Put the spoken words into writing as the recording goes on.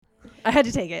I had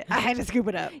to take it. I had to scoop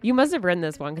it up. You must have written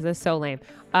this one because it's so lame.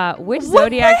 Which What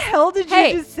zodiac? the hell did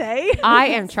you just say? I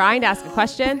am trying to ask a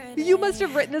question. You must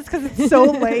have written this because it's so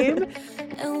lame.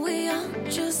 And we all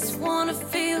just wanna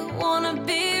feel, wanna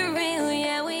be real.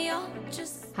 Yeah, we all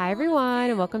just. Hi,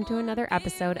 everyone, and welcome to another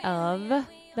episode of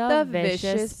The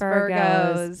Vicious Virgos.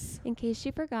 Virgos. In case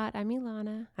you forgot, I'm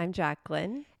Ilana. I'm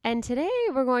Jacquelin. And today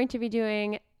we're going to be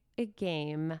doing a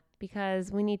game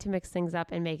because we need to mix things up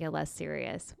and make it less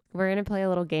serious. We're going to play a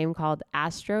little game called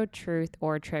Astro Truth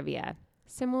or Trivia.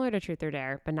 Similar to Truth or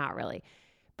Dare, but not really.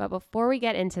 But before we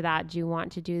get into that, do you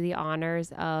want to do the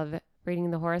honors of reading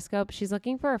the horoscope? She's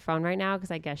looking for her phone right now because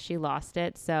I guess she lost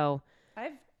it. So I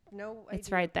have no idea.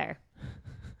 it's right there.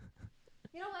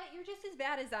 You know what? You're just as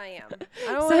bad as I am.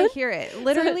 I don't want to hear it.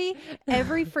 Literally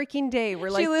every freaking day we're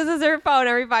like, She loses her phone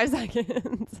every 5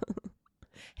 seconds.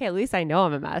 Hey, at least I know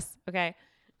I'm a mess. Okay.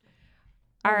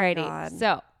 Oh my Alrighty. God.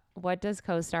 So what does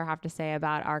CoStar have to say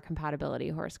about our compatibility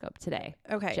horoscope today?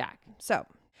 okay. Jack. So,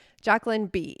 Jacqueline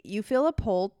B, you feel a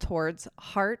pull towards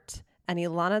heart, and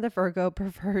Ilana the Virgo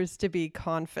prefers to be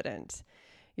confident.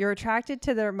 You're attracted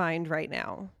to their mind right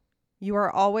now. You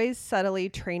are always subtly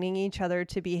training each other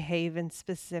to behave in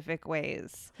specific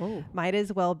ways. Oh. Might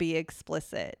as well be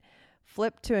explicit.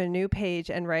 Flip to a new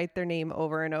page and write their name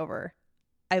over and over.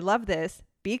 I love this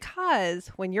because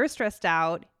when you're stressed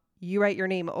out, you write your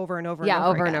name over and over Yeah, and over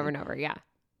over again. and over and over. Yeah.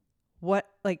 What?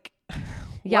 Like,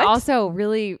 Yeah. what? Also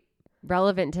really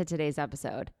relevant to today's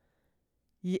episode.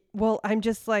 Well, I'm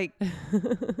just like,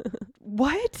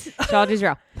 what? Astrology's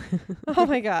real. Oh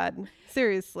my God.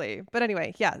 Seriously. But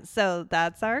anyway, yeah. So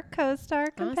that's our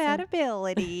CoStar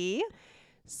compatibility.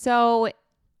 So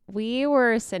we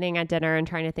were sitting at dinner and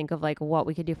trying to think of like what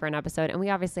we could do for an episode. And we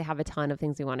obviously have a ton of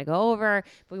things we want to go over,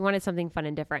 but we wanted something fun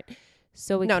and different.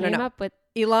 So we came up with...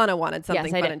 Ilana wanted something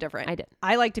Yes, I fun did. and different. I did.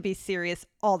 I like to be serious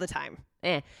all the time.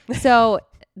 So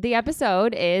the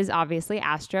episode is obviously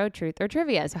Astro, Truth, or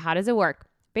Trivia. So how does it work?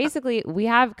 Basically, we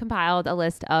have compiled a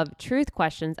list of truth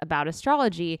questions about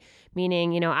astrology,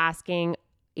 meaning, asking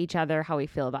each other how we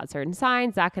feel about certain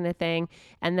signs, that kind of thing.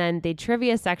 And then the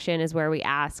trivia section is where we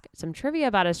ask some trivia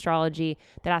about astrology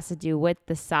that has to do with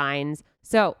the signs.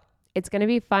 So it's going to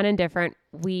be fun and different.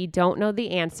 We don't know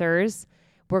the answers.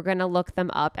 We're going to look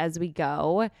them up as we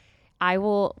go. I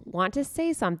will want to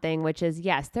say something, which is,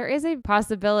 yes, there is a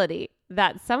possibility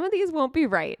that some of these won't be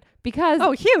right because...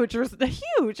 Oh, huge.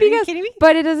 Huge. Are you kidding me?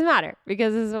 But it doesn't matter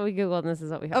because this is what we Googled and this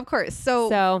is what we heard. Of course.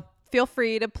 So feel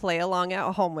free to play along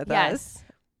at home with us.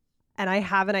 And I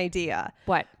have an idea.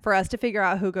 What? For us to figure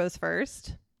out who goes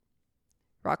first.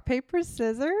 Rock, paper,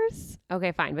 scissors.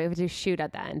 Okay, fine. But we have to shoot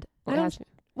at the end. What?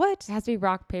 It has to be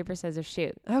rock, paper, scissors,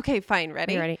 shoot. Okay, fine.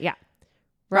 Ready? You ready? Yeah.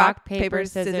 Rock, paper,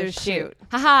 scissors, shoot.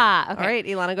 Haha. Okay. All right,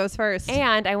 Ilana goes first.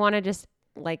 And I want to just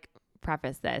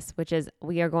preface this, which is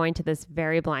we are going to this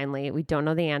very blindly. We don't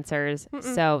know the answers.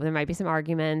 So there might be some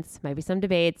arguments, might be some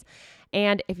debates.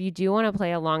 And if you do want to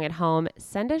play along at home,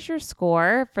 send us your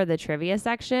score for the trivia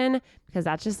section because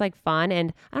that's just fun.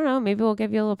 And I don't know, maybe we'll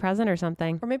give you a little present or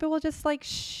something. Or maybe we'll just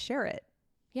share it.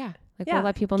 Yeah. We'll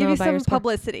let people Give know you about some your score.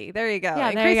 publicity. There you go. Yeah, there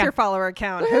Increase you go. your follower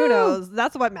count. Who knows?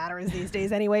 That's what matters these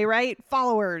days anyway, right?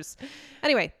 Followers.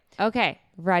 Anyway. Okay.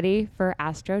 Ready for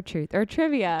Astro, Truth, or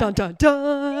Trivia? Dun, dun,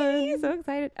 dun. So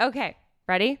excited. Okay.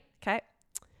 Ready? Okay.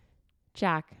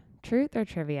 Jack, truth or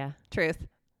trivia? Truth.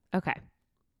 Okay.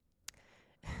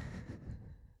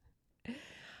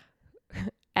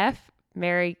 F,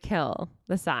 marry, kill.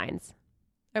 The signs.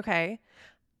 Okay.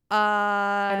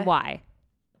 And why?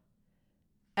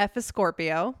 F is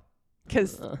Scorpio.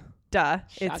 Because, duh,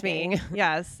 it's Shocking. me.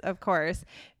 Yes, of course.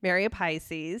 Marry a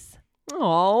Pisces.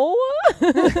 Oh.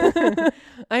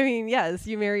 I mean, yes,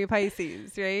 you marry a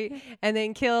Pisces, right? And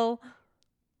then kill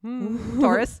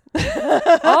Taurus.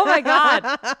 Oh my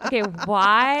God. Okay.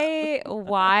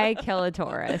 Why kill a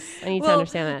Taurus? I need to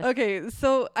understand this. Okay,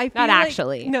 so I feel Not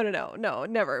actually. No,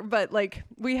 never. But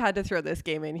we had to throw this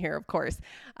game in here, of course.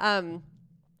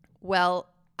 Well,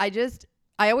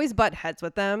 I always butt heads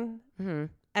with them. Mm-hmm.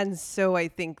 And so I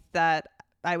think that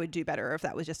I would do better if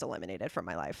that was just eliminated from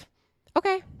my life.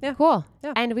 Okay. Yeah. Cool.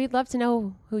 Yeah. And we'd love to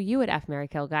know who you would F, marry,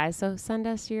 kill, guys. So send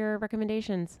us your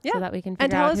recommendations so that we can figure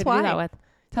tell out us who to why. do that with.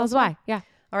 Tell us why. Yeah.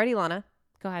 Alrighty, Lana.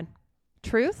 Go ahead.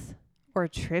 Truth or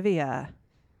trivia?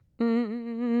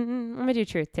 I'm going to do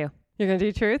truth too. You're going to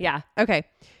do truth? Yeah. Okay.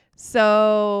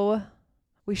 So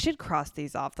we should cross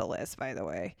these off the list, by the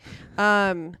way.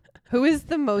 Who is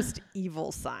the most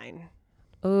evil sign?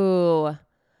 Ooh.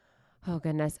 Oh,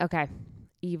 goodness. Okay.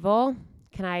 Evil.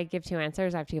 Can I give 2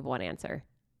 answers? I have to give 1 answer.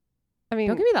 I mean,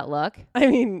 Don't give me that look. I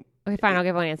mean, Okay, fine. I'll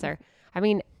give 1 answer. I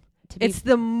mean, It's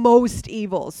the most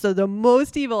evil. So the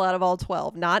most evil out of all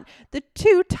 12, not the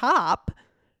 2 top,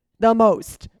 the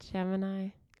most. Gemini.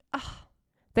 Oh.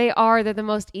 They're the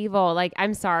most evil. Like,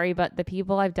 I'm sorry, but the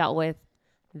people I've dealt with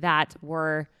that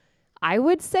were, I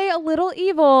would say, a little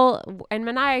evil and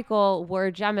maniacal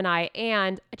were Gemini.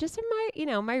 And just in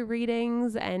my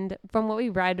readings and from what we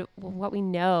read, what we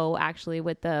know actually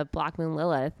with the Black Moon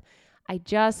Lilith, I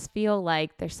just feel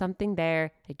like there's something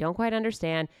there they don't quite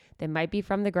understand. They might be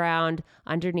from the ground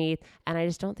underneath. And I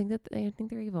just don't think that I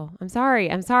think they're evil. I'm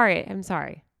sorry. I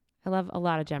love a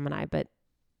lot of Gemini, but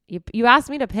you asked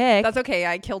me to pick. That's okay.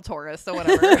 I killed Taurus, so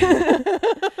whatever.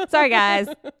 Sorry, guys.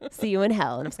 See you in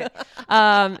hell. I'm just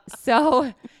kidding.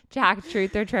 So, Jack,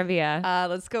 truth or trivia?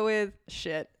 Let's go with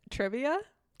trivia.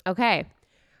 Okay.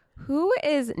 Who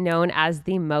is known as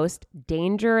the most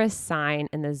dangerous sign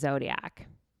in the zodiac?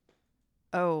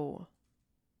 Oh.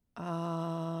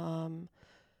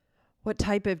 What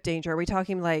type of danger? Are we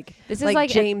talking like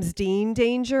James Dean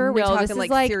danger? Are we talking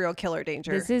like serial killer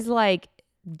danger? This is like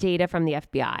data from the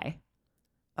FBI.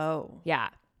 Oh. Yeah.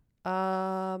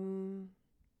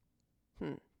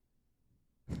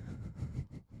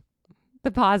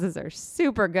 The pauses are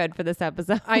super good for this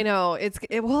episode. I know.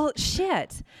 Well,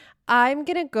 shit. I'm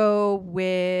going to go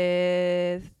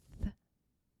with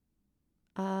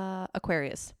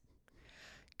Aquarius.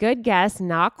 Good guess.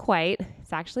 Not quite.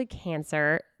 It's actually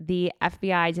Cancer. The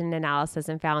FBI did an analysis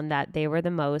and found that they were the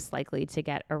most likely to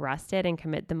get arrested and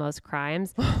commit the most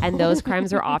crimes. And those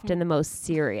crimes were often the most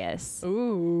serious.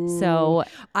 Ooh. So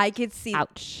I could see.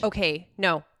 Ouch. Okay.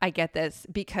 No, I get this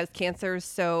because cancers,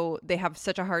 so they have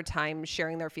such a hard time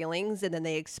sharing their feelings and then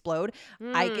they explode.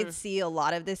 I could see a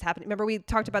lot of this happening. Remember, we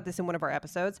talked about this in one of our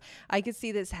episodes. I could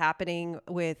see this happening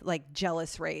with like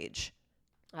jealous rage.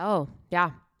 Oh,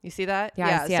 yeah. You see that?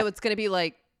 Yeah. So it's going to be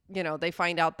like, they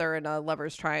find out they're in a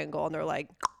lover's triangle and they're like.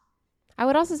 I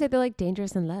would also say they're like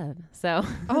dangerous in love. So.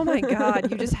 Oh my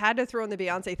God. You just had to throw in the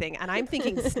Beyonce thing. And I'm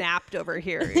thinking snapped over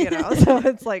here, So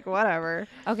it's like, whatever.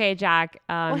 Okay, Jack.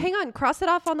 Well, hang on. Cross it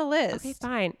off on the list. Okay,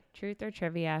 fine. Truth or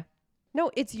trivia?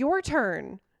 No, it's your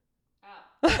turn.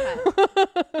 Oh,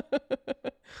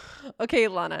 Okay,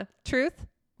 Ilana. Truth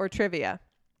or trivia?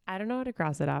 I don't know how to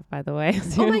cross it off, by the way.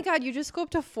 Oh my God. You just go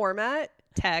up to format,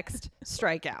 text,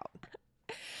 strike out.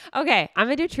 Okay, I'm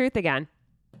gonna do truth again.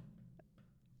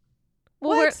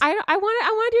 Well, What? I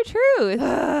want to do truth.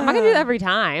 I'm not gonna do that every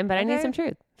time, but I need Okay. some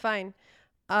truth. Fine.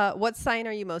 What sign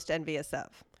are you most envious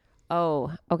of?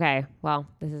 Oh, okay. Well,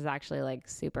 this is actually like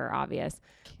super obvious.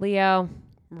 Leo.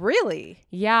 Really?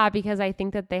 Yeah, because I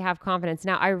think that they have confidence.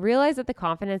 Now, I realize that the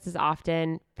confidence is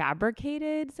often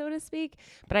fabricated, so to speak,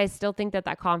 but I still think that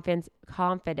confidence,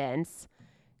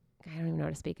 I don't even know how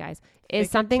to speak, guys, is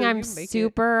something I'm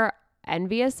super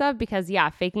envious of because,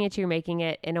 faking it till you're making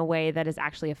it in a way that is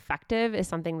actually effective is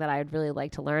something that I'd really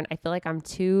like to learn. I feel like I'm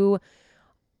too,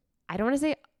 I don't want to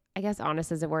say, I guess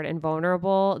honest is a word, and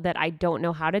vulnerable that I don't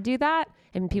know how to do that.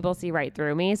 And people see right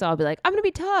through me. So I'll be like, I'm going to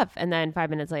be tough. And then 5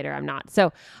 minutes later, I'm not.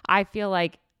 So I feel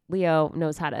like Leo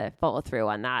knows how to follow through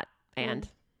on that. And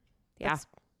Okay.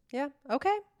 Yeah.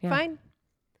 Fine.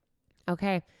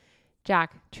 Okay.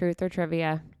 Jack, truth or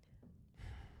trivia?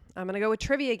 I'm going to go with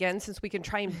trivia again since we can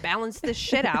try and balance this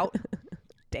shit out.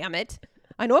 Damn it.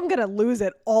 I know I'm going to lose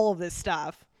at all of this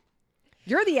stuff.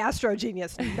 You're the astro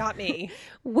genius, not me.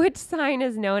 Which sign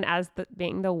is known as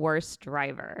being the worst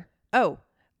driver? Oh,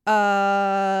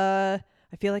 I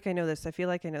feel like I know this.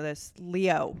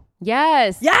 Leo.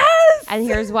 Yes. Yes. And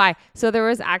here's why. So there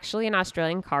was actually an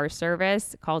Australian car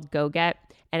service called GoGet,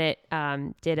 and it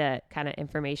did a kind of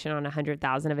information on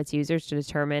 100,000 of its users to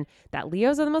determine that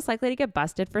Leos are the most likely to get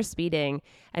busted for speeding.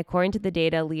 According to the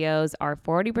data, Leos are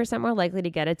 40% more likely to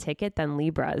get a ticket than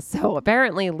Libras. So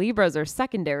apparently Libras are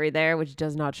secondary there, which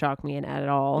does not shock me at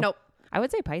all. Nope. I would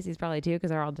say Pisces probably too because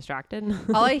they're all distracted.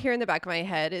 All I hear in the back of my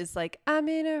head is like, I'm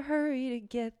in a hurry to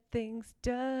get things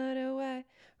done. Oh, I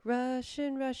rush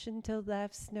until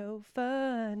life's no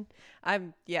fun.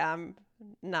 I'm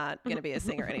not going to be a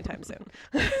singer anytime soon.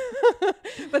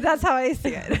 But that's how I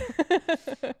see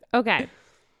it. Okay.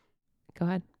 Go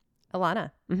ahead.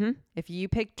 Ilana, Mm-hmm. if you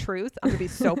pick truth, I'm going to be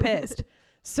so pissed.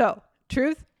 So,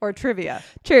 truth or trivia?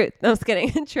 Truth. No, I was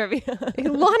kidding. Trivia.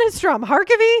 Ilana Strum,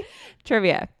 Harkavy?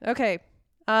 Trivia. Okay.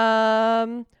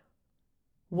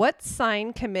 What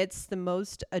sign commits the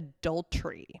most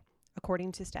adultery,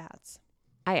 according to stats?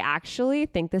 I actually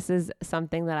think this is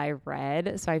something that I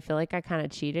read, so I feel like I kind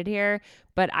of cheated here.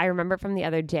 But I remember from the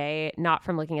other day, not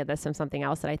from looking at this, from something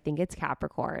else, that I think it's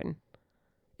Capricorn.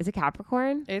 Is it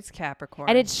Capricorn? It's Capricorn.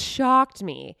 And it shocked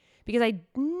me because I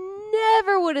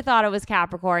never would have thought it was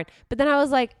Capricorn. But then I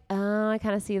was like, oh, I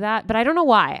kind of see that. But I don't know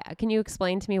why. Can you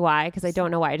explain to me why? Because I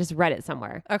don't know why. I just read it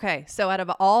somewhere. Okay. So out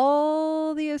of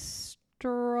all the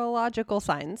astrological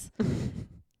signs,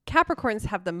 Capricorns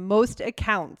have the most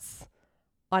accounts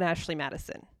on Ashley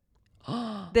Madison.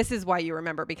 This is why you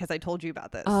remember, because I told you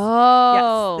about this.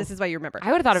 Oh. Yes, this is why you remember.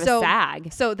 I would have thought it was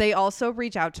SAG. So they also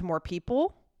reach out to more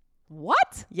people.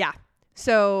 What? Yeah.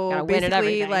 So Gotta win at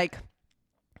basically, everything.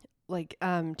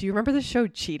 do you remember the show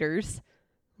Cheaters?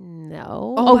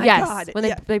 No. Oh my yes. God. When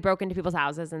Yeah. they broke into people's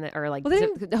houses and or like Well,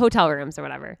 the hotel rooms or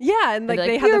whatever. Yeah, and They'd like be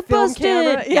they like, had "You're the film busted."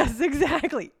 camera. Yes,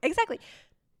 exactly.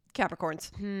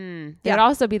 Capricorns. They Yeah. would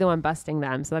also be the one busting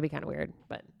them, so that'd be kind of weird.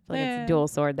 But I feel like it's Yeah. a dual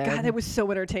sword there. God, it was so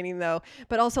entertaining though,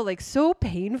 but also like so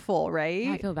painful, right?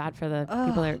 Yeah, I feel bad for the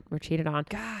people that were cheated on.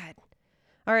 God.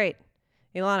 All right,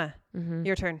 Ilana,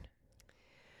 your turn.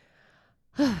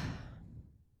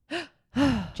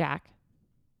 Jack.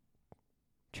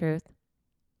 Truth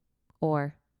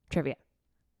or trivia?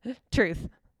 Truth.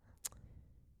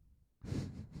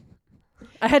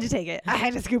 I had to take it. I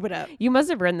had to scoop it up. You must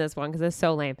have written this one because it's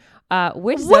so lame.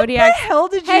 Which What zodiac? the hell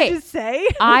did Hey. you just say?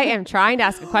 I am trying to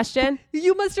ask a question.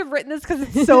 You must have written this because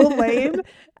it's so lame.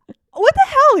 What the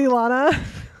hell, Ilana?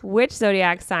 Which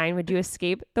zodiac sign would you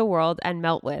escape the world and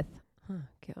melt with? Oh,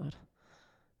 God.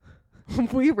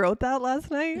 We wrote that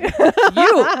last night.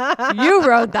 You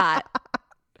wrote that.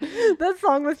 That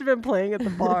song must have been playing at the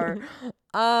bar.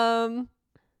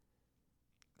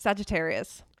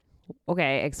 Sagittarius.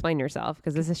 Okay, explain yourself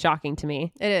because this is shocking to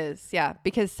me. It is, yeah,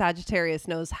 because Sagittarius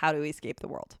knows how to escape the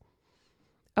world.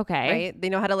 Okay. Right? They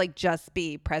know how to like just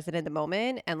be present in the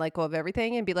moment and let go of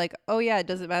everything and be like, oh yeah, it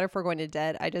doesn't matter if we're going to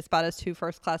dead. I just bought us 2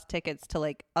 first-class tickets to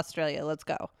like Australia. Let's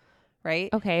go. Right?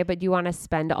 Okay, but do you want to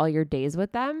spend all your days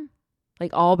with them?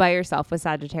 Like all by yourself with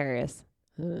Sagittarius?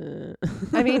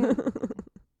 I mean,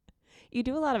 you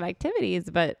do a lot of activities,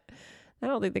 but I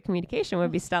don't think the communication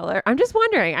would be stellar. I'm just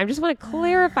wondering. I just want to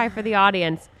clarify for the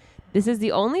audience. This is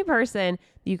the only person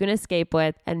you can escape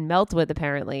with and melt with,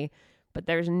 apparently. But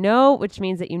there's which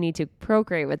means that you need to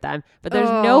procreate with them. But there's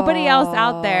nobody else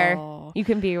out there you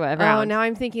can be with around. Oh, now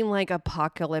I'm thinking like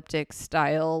apocalyptic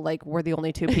style, like we're the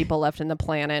only 2 people left in the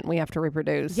planet and we have to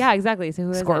reproduce. Yeah, exactly. So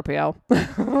who is it? Scorpio.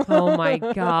 Oh my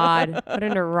God. What a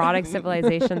neurotic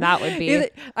civilization that would be.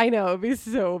 I know, it'd be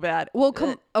so bad. Well,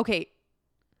 okay.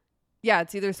 Yeah,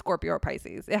 it's either Scorpio or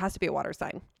Pisces. It has to be a water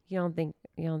sign. You don't think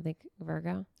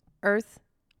Virgo? Earth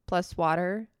plus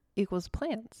water equals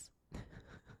plants.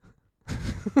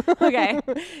 Okay.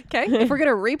 Okay. If we're going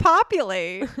to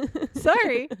repopulate,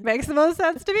 sorry, makes the most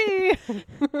sense to me.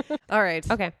 All right.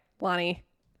 Okay. Lonnie,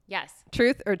 Yes.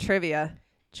 truth or trivia?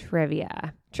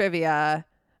 Trivia. Trivia.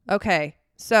 Okay.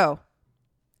 So,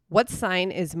 what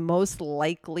sign is most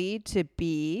likely to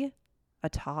be a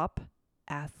top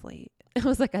athlete? It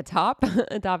was like a top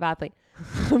athlete.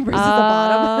 Versus the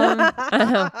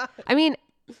bottom. I mean,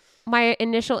 my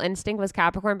initial instinct was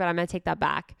Capricorn, but I'm going to take that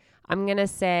back. I'm going to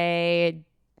say...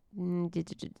 This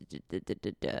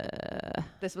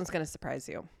one's going to surprise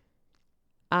you.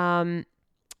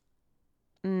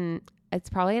 It's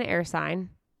probably an air sign.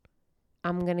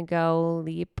 I'm going to go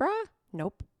Libra.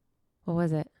 Nope. What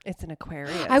was it? It's an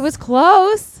Aquarius. I was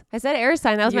close. I said air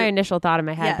sign. That was my initial thought in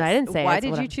my head, Yes. but I didn't say it. Why That's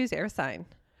did what you choose air sign?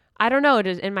 I don't know.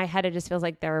 In my head, it just feels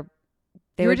like they You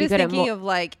would were be just good thinking at of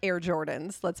like Air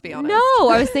Jordans, let's be honest. No,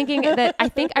 I was thinking that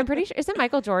I'm pretty sure. Isn't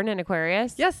Michael Jordan an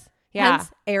Aquarius? Yes. Yeah.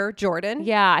 Hence Air Jordan.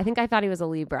 Yeah. I think I thought he was a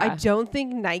Libra. I don't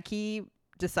think Nike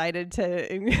decided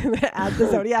to add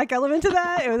the zodiac element to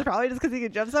that. It was probably just because he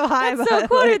could jump so high. That's so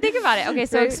cool to think about it. Okay,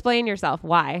 so Right? explain yourself.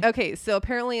 Why? Okay, so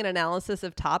apparently an analysis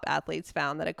of top athletes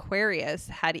found that Aquarius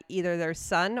had either their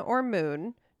sun or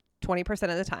moon 20%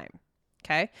 of the time.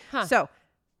 Okay? Huh. So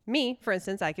me, for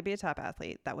instance, I could be a top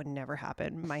athlete. That would never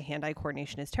happen. My hand-eye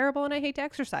coordination is terrible and I hate to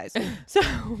exercise. So,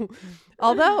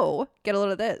 although, get a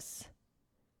load of this.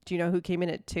 Do you know who came in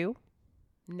at 2?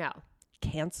 No.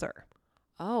 Cancer.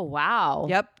 Oh, wow.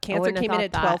 Yep. Cancer wouldn't have came in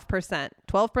at thought 12%.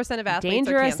 12% of athletes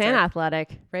Dangerous are cancer. and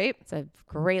athletic. Right? It's a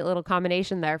great little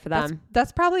combination there for them.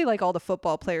 That's probably like all the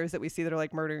football players that we see that are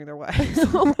like murdering their wives.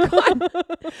 Oh, God.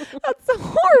 That's so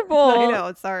horrible. I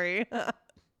know. Sorry.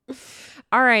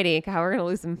 Alrighty. God, we're going to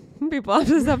lose some people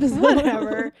after this episode.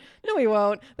 Whatever. No, we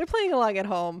won't. They're playing along at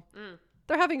home.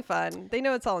 They're having fun. They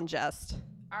know it's all in jest.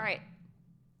 All right.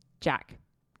 Jack,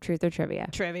 truth or trivia?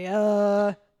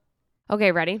 Trivia.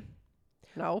 Okay, ready?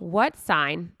 No. What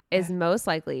sign is most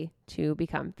likely to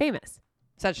become famous?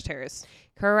 Sagittarius.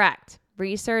 Correct.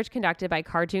 research conducted by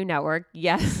Cartoon Network,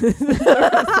 yes,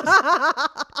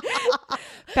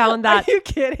 found that. Are you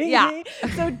kidding Yeah. me?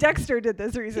 So Dexter did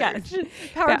this research. Yes.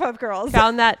 Powerpuff Girls.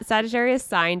 Found that Sagittarius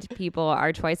signed people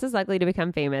are twice as likely to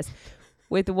become famous,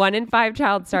 with 1 in 5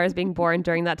 child stars being born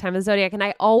during that time of the zodiac. And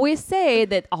I always say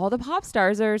that all the pop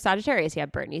stars are Sagittarius. You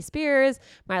have Britney Spears,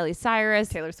 Miley Cyrus,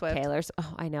 Taylor Swift.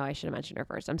 Oh, I know. I should have mentioned her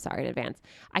first. I'm sorry in advance.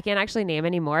 I can't actually name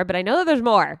any more, but I know that there's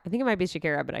more. I think it might be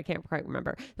Shakira, but I can't quite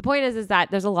remember. The point is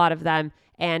that there's a lot of them,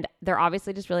 and they're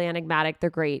obviously just really enigmatic. They're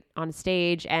great on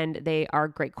stage, and they are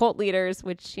great cult leaders,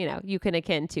 which, you know, you can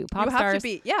akin to pop You stars. have to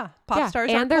be, pop stars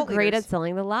are and they're cult great leaders. at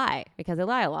selling the lie because they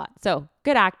lie a lot. So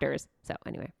good actors. So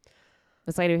anyway.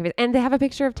 And they have a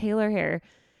picture of Taylor here.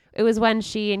 It was when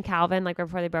she and Calvin, like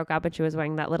before they broke up, and she was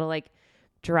wearing that little like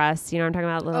dress. You know what I'm talking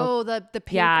about? Little, Oh, the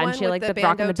pink yeah, one and she with like the the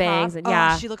rocking the bandeau bangs. top. And,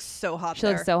 yeah, she looks so hot. she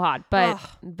looks so hot. But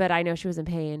Ugh. I know she was in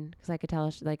pain because I could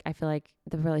tell. I feel like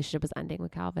the relationship was ending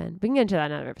with Calvin. We can get into that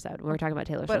in another episode when we're talking about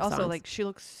Taylor But Swift also, songs. like, she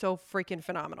looks so freaking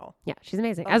phenomenal. Yeah, she's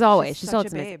amazing Oh, as always. She's She's still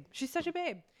such a amazing. babe. She's such a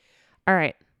babe. All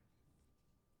right,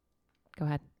 go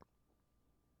ahead.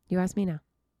 You ask me now.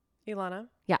 Ilana.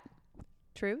 Yeah.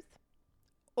 Truth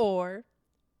or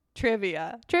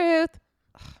trivia? Truth.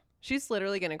 She's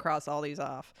literally going to cross all these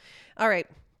off. All right.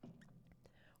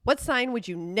 What sign would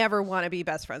you never want to be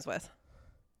best friends with?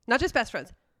 Not just best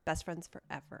friends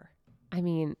forever. I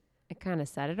mean, I kind of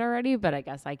said it already, but I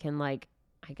guess I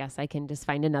can just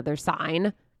find another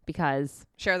sign because,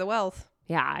 Share the wealth.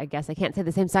 yeah, I guess I can't say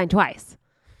the same sign twice.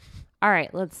 All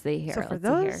right, let's see here. So for Let's see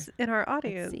here. those in our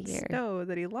audience, here. know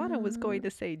that Ilana was going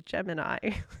to say Gemini.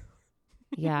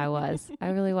 Yeah, I was.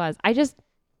 I really was.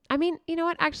 I mean, you know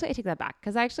what? Actually, I take that back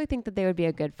because I actually think that they would be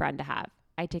a good friend to have.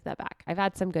 I take that back. I've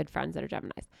had some good friends that are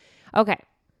Geminis. Okay.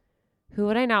 Who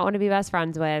would I not want to be best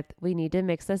friends with? We need to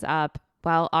mix this up.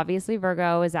 Well, obviously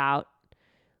Virgo is out.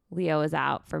 Leo is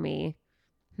out for me.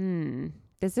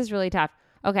 This is really tough.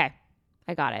 Okay.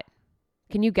 I got it.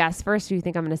 Can you guess first who you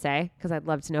think I'm going to say? Because I'd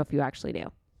love to know if you actually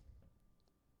do.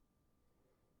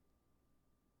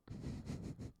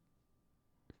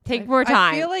 Take more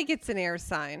time. I feel like it's an air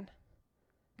sign.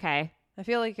 Okay. I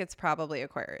feel like it's probably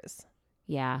Aquarius.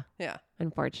 Yeah. Yeah.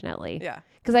 Unfortunately. Yeah.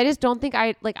 Because I just don't think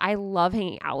I love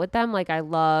hanging out with them. Like I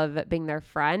love being their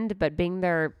friend, but being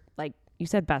their, like you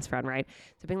said, best friend, right?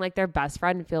 So being like their best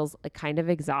friend feels like kind of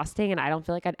exhausting, and I don't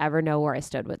feel like I'd ever know where I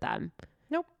stood with them.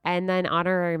 Nope. And then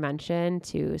honorary mention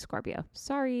to Scorpio.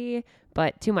 Sorry,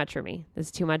 but too much for me.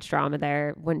 There's too much drama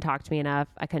there. Wouldn't talk to me enough.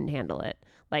 I couldn't handle it.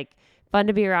 Like fun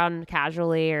to be around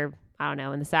casually or I don't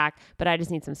know, in the sack, but I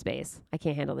just need some space. I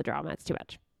can't handle the drama. It's too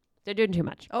much. They're doing too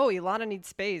much. Oh, Ilana needs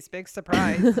space. Big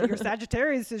surprise. Your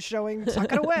Sagittarius is showing.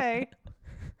 Tuck it away.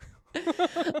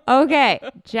 Okay,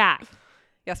 Jack.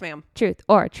 Yes, ma'am. Truth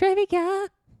or trivia?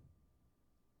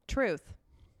 Truth.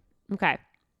 Okay.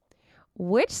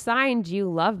 Which sign do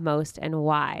you love most and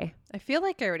why? I feel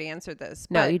like I already answered this.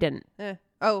 No, but, you didn't.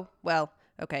 Oh, well,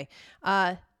 okay.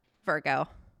 Virgo.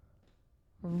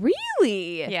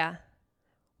 Really? Yeah.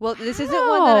 Well, this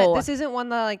isn't one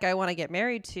that like I want to get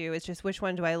married to. It's just which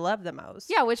one do I love the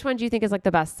most? Yeah, which one do you think is like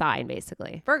the best sign,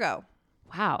 basically? Virgo.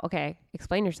 Wow, okay.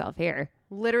 Explain yourself here.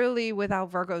 Literally,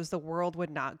 without Virgos, the world would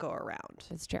not go around.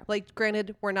 That's true. Like,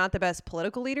 granted, we're not the best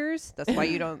political leaders. That's why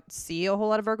you don't see a whole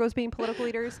lot of Virgos being political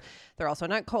leaders. They're also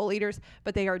not cult leaders,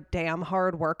 but they are damn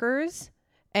hard workers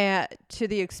to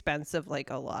the expense of like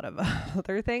a lot of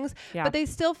other things. Yeah. But they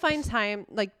still find time,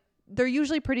 like they're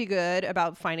usually pretty good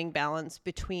about finding balance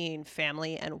between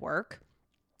family and work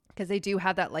because they do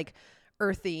have that like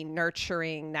earthy,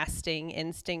 nurturing, nesting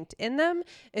instinct in them.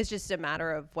 It's just a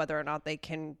matter of whether or not they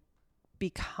can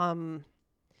become,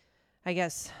 I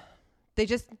guess,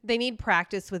 they need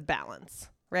practice with balance,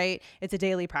 right? It's a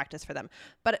daily practice for them.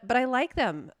 But I like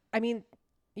them. I mean,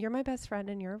 you're my best friend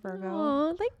and you're a Virgo.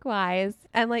 Oh, likewise.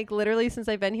 And like literally since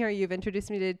I've been here, you've introduced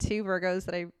me to three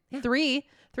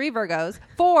Virgos,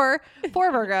 four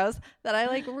Virgos that I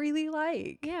like really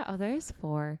like. Yeah. Oh, there's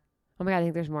 4. Oh my God. I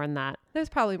think there's more than that. There's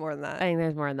probably more than I that. think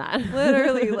there's more than that.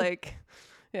 Literally like,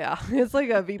 yeah, it's like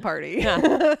a V party.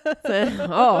 Yeah.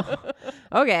 Oh,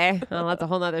 okay. Well, that's a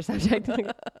whole nother subject.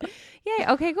 Yay.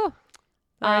 Okay, cool.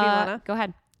 Alrighty, Lana. Go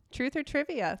ahead. Truth or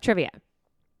trivia? Trivia.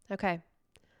 Okay.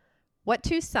 What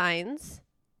 2 signs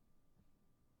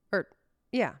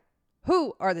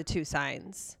who are the 2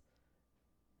 signs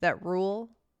that rule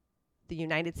the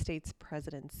United States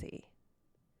presidency?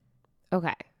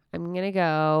 Okay. I'm going to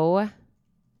go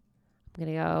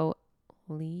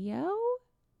Leo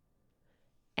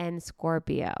and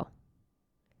Scorpio.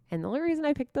 And the only reason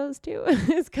I picked those 2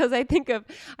 is because I think of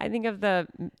the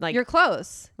like. You're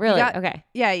close. Really? You got, okay.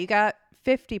 Yeah, you got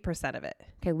 50% of it.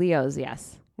 Okay, Leo's,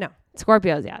 yes. No.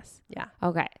 Scorpio's, yes. Yeah.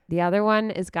 Okay. The other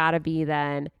one is got to be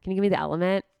then. Can you give me the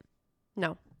element?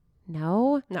 No.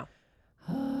 No? No.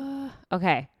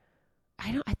 Okay.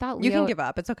 I thought Leo. You can give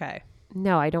up. It's okay.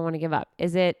 No, I don't want to give up.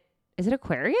 Is it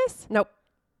Aquarius? Nope.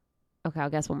 Okay, I'll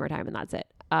guess one more time and that's it.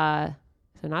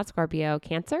 So not Scorpio.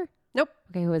 Cancer? Nope.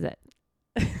 Okay, who is it?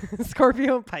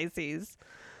 Scorpio and Pisces.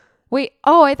 Wait.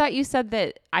 Oh, I thought you said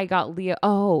that I got Leo.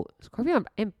 Oh, Scorpio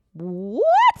and what?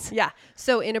 Yeah.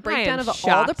 So in a breakdown of all the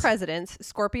shocked. presidents,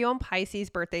 Scorpio and Pisces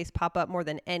birthdays pop up more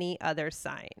than any other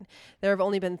sign. There have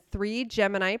only been 3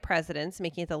 Gemini presidents,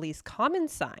 making it the least common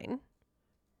sign.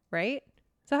 Right?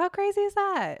 So how crazy is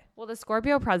that? Well, the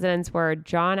Scorpio presidents were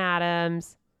John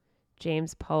Adams,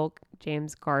 James Polk,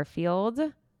 James Garfield.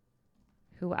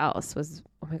 Who else was?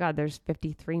 Oh my God, there's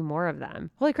 53 more of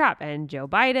them. Holy crap. And Joe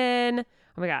Biden.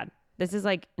 Oh my God. This is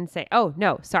like insane. Oh,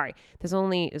 no, sorry. There's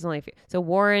only a few. So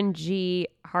Warren G.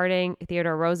 Harding,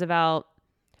 Theodore Roosevelt.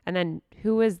 And then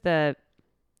who is the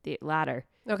latter?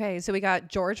 Okay, so we got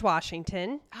George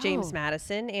Washington, James Oh.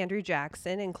 Madison, Andrew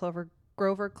Jackson, and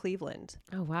Grover Cleveland.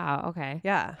 Oh, wow. Okay.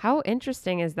 Yeah. How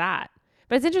interesting is that?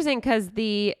 But it's interesting because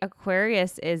the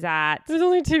Aquarius is at There's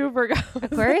only 2 Virgos.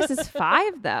 Aquarius is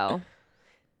 5 though.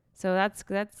 So that's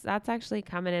actually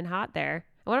coming in hot there.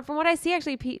 From what I see,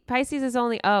 actually, Pisces is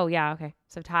only, oh yeah, okay.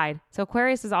 So tied. So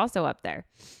Aquarius is also up there.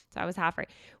 So I was half right.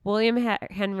 William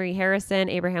Henry Harrison,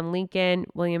 Abraham Lincoln,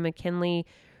 William McKinley,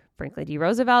 Franklin D.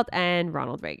 Roosevelt, and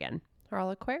Ronald Reagan. They're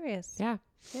all Aquarius. Yeah.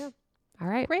 Yeah. All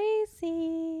right.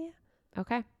 Crazy.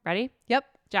 Okay. Ready? Yep.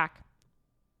 Jack.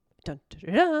 Dun,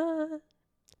 dun, dun, dun.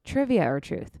 Trivia or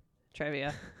truth?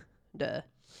 Trivia. Duh.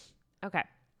 Okay.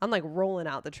 I'm like rolling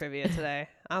out the trivia today.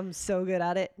 I'm so good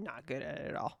at it. Not good at it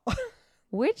at all.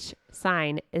 Which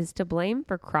sign is to blame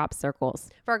for crop circles?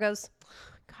 Virgos.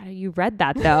 God, you read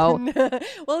that though.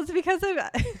 Well, it's because of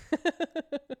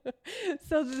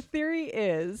so the theory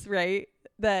is, right,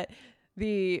 that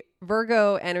the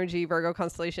Virgo energy, Virgo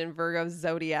constellation, Virgo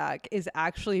zodiac is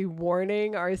actually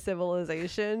warning our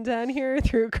civilization down here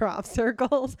through crop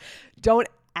circles. Don't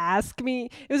ask me.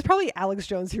 It was probably Alex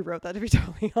Jones who wrote that, to be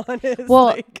totally honest.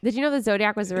 Well, did you know the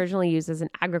zodiac was originally used as an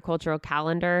agricultural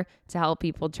calendar to help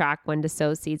people track when to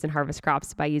sow seeds and harvest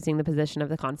crops by using the position of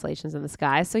the constellations in the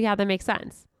sky? So yeah, that makes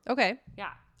sense. Okay.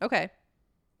 Yeah. Okay.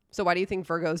 So why do you think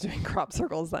Virgo's doing crop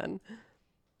circles then?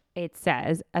 It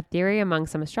says, a theory among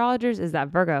some astrologers is that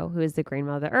Virgo, who is the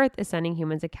grandmother of the earth, is sending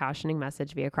humans a cautioning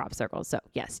message via crop circles. So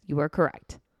yes, you are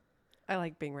correct. I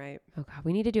like being right. Oh God,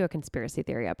 we need to do a conspiracy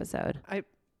theory episode.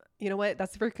 You know what?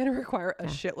 That's going to require a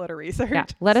shitload of research. Yeah.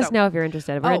 Let us know if you're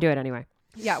interested. We're going to do it anyway.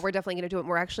 Yeah, we're definitely going to do it.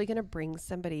 We're actually going to bring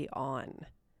somebody on.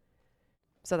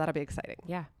 So that'll be exciting.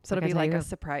 Yeah. So it'll be like a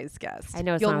surprise guest. I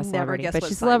know it's You'll not a celebrity, never guess but what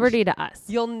she's sign celebrity to us.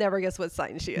 You'll never guess what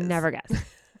sign she is. Never guess.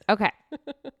 Okay.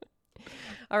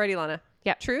 Alrighty, Lana.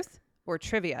 Yep. Truth or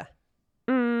trivia?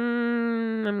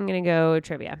 I'm going to go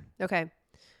trivia. Okay.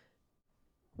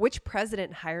 Which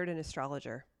president hired an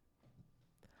astrologer?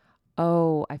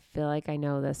 Oh, I feel like I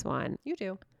know this one. You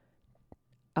do.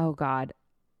 Oh God.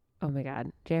 Oh my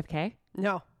God. JFK?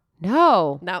 No.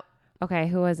 No. No. Okay.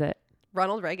 Who was it?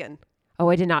 Ronald Reagan. Oh,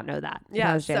 I did not know that. Yeah.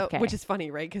 That was JFK. So, which is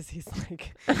funny, right? Because he's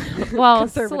like, well,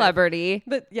 conservative. celebrity.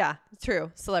 But yeah,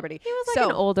 true. Celebrity. He was like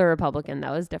an older Republican.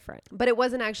 That was different. But it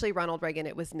wasn't actually Ronald Reagan.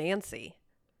 It was Nancy.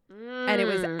 And it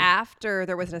was after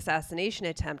there was an assassination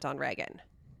attempt on Reagan.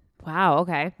 Wow.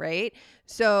 Okay. Right.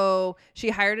 So she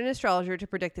hired an astrologer to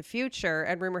predict the future.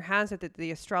 And rumor has it that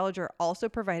the astrologer also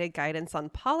provided guidance on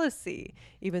policy,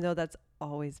 even though that's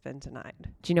always been denied.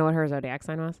 Do you know what her zodiac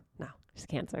sign was? No. She's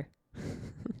Cancer.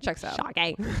 Checks out.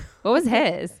 Shocking. What was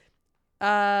his?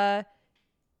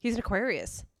 He's an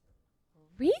Aquarius.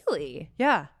 Really?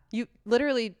 Yeah. You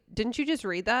literally, didn't you just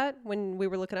read that when we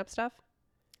were looking up stuff?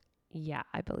 Yeah,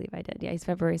 I believe I did. Yeah, he's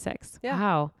February 6th. Yeah.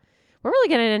 Wow. We're really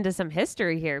getting into some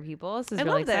history here, people. This is I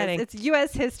really love exciting. this. It's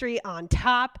U.S. history on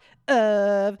top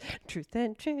of truth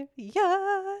and trivia.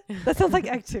 That sounds like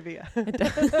Activia.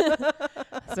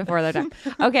 It's before their time.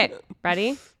 Okay,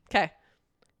 ready? Okay.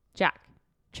 Jack,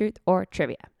 truth or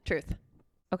trivia? Truth.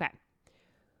 Okay.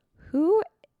 Who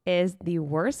is the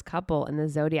worst couple in the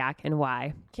zodiac and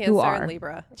why? Cancer Who are? and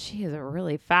Libra. She is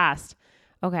really fast.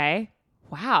 Okay.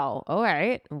 Wow. All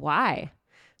right. Why?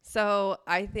 So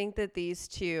I think that these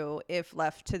two, if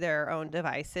left to their own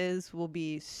devices, will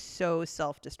be so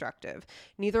self-destructive.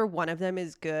 Neither one of them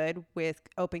is good with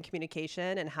open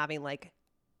communication and having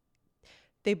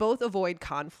they both avoid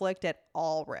conflict at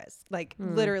all risks.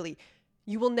 Literally,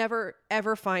 you will never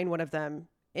ever find one of them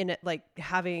in it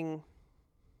having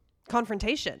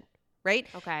confrontation, right?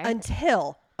 Okay.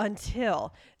 Until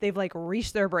until they've like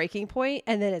reached their breaking point,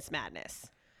 and then it's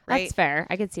madness. Right? That's fair.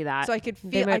 I could see that. So I could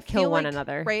feel they might kill one like,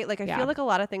 another. Right? Like I feel like a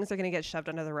lot of things are going to get shoved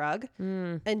under the rug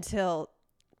until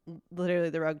literally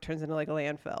the rug turns into like a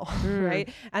landfill, right?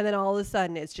 And then all of a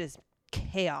sudden it's just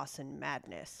chaos and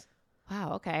madness.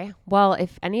 Wow. Okay. Well,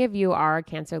 if any of you are a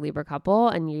Cancer Libra couple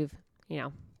and you've,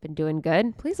 been doing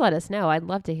good, please let us know. I'd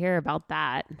love to hear about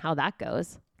that and how that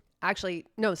goes. Actually,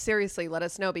 no, seriously, let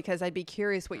us know because I'd be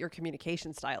curious what your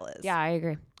communication style is. Yeah, I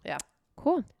agree. Yeah.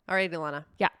 Cool. All right, Ilana.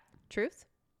 Yeah. Truth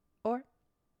or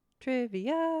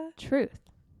trivia? Truth.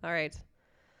 All right.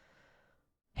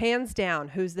 Hands down,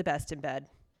 who's the best in bed?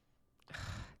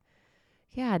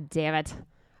 Yeah, damn it.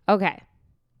 Okay.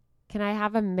 Can I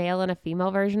have a male and a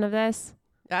female version of this?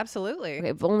 Absolutely. Okay,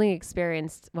 I've only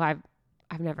experienced, I've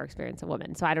never experienced a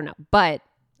woman, so I don't know. But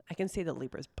I can say the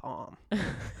Libra's bomb.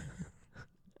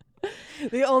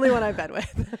 The only one I've been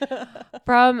with.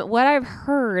 from what I've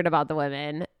heard about the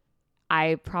women,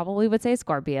 I probably would say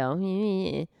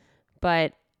Scorpio.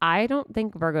 But I don't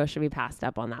think Virgo should be passed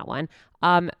up on that one.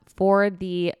 For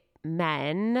the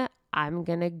men, I'm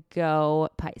going to go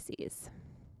Pisces.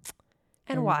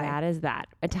 And why? That is that.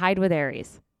 Tied with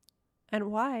Aries.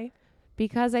 And why?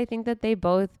 Because I think that they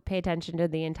both pay attention to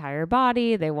the entire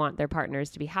body. They want their partners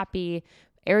to be happy.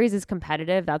 Aries is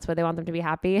competitive. That's why they want them to be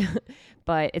happy.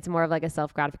 But it's more of like a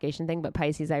self-gratification thing. But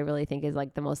Pisces, I really think, is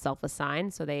like the most selfless sign.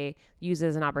 So they use it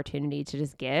as an opportunity to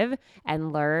just give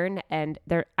and learn. And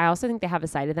I also think they have a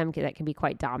side of them that can be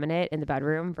quite dominant in the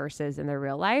bedroom versus in their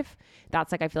real life.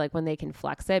 That's like, I feel like when they can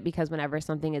flex it, because whenever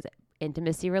something is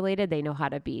intimacy related, they know how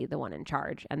to be the one in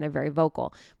charge and they're very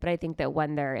vocal. But I think that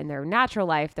when they're in their natural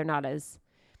life, they're not as,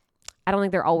 I don't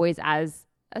think they're always as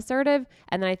assertive.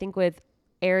 And then I think with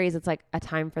Aries, it's like a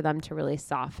time for them to really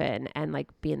soften and like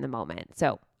be in the moment.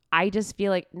 So I just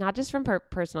feel like, not just from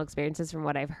personal experiences, from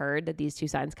what I've heard, that these two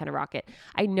signs kind of rock it.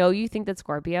 I know you think that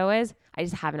Scorpio is. I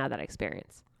just haven't had that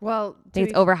experience. Well, I think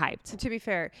it's overhyped. To be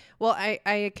fair, well,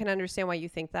 I can understand why you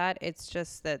think that. It's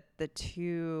just that the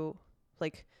two,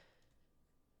 like,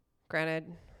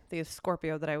 granted, the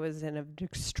Scorpio that I was in an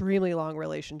extremely long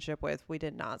relationship with, we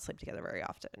did not sleep together very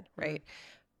often, right?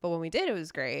 But when we did, it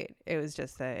was great. It was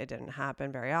just that it didn't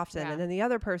happen very often. Yeah. And then the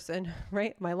other person,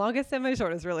 right? My longest and my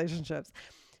shortest relationships.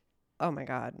 Oh my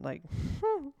God. Like,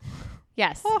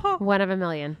 Yes. One of a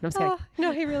million. No, I'm just kidding.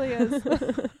 No, he really is.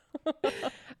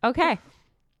 Okay.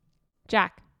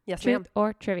 Jack. Yes, Truth ma'am.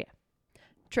 or trivia?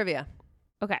 Trivia.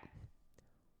 Okay.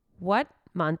 What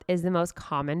month is the most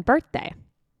common birthday?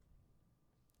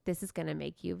 This is going to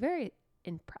make you very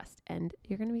impressed, and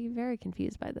you're going to be very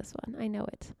confused by this one. I know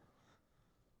it.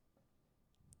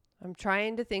 I'm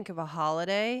trying to think of a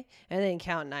holiday and then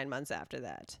count 9 months after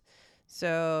that.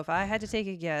 So if I had to take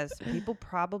a guess, people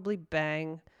probably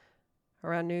bang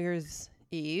around New Year's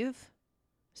Eve.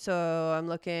 So I'm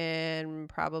looking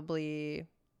probably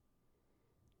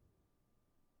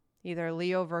either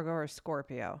Leo, Virgo, or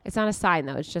Scorpio. It's not a sign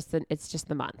though. It's just the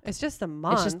month. It's just the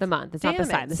month. It's just the month. It's not the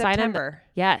sign. The sign September.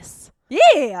 Yes.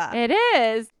 Yeah. It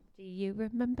is. Do you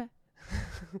remember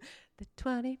the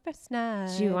 21st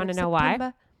night? Do you want to of know why?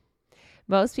 September.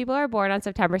 Most people are born on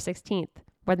September 16th,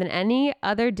 more than any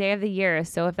other day of the year.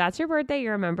 So if that's your birthday,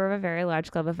 you're a member of a very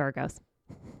large club of Virgos.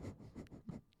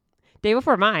 Day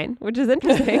before mine, which is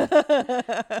interesting.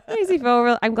 Makes me feel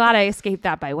real. I'm glad I escaped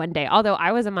that by one day, although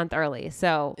I was a month early.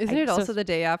 So Isn't it also the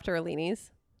day after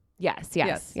Alini's? Yes.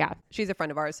 Yeah. She's a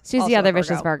friend of ours. She's also the other a Virgo.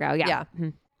 vicious Virgo. Yeah. Yeah.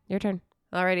 Mhm. Your turn.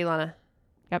 All right, Ilana.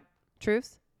 Yep.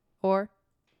 Truth or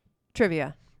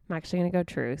trivia? I'm actually going to go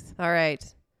truth. All right.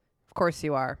 Of course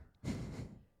you are.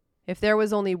 If there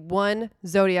was only one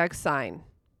zodiac sign,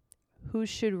 who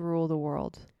should rule the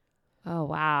world? Oh,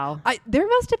 wow. There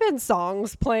must have been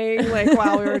songs playing like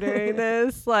while we were doing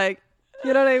this. Like,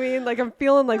 you know what I mean? Like I'm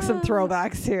feeling like some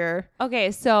throwbacks here.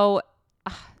 Okay. So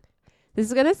this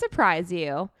is going to surprise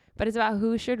you, but it's about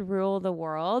who should rule the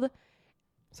world.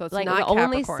 So it's like not the Capricorn.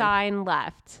 only sign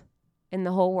left in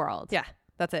the whole world. Yeah,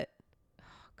 that's it.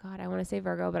 God, I want to say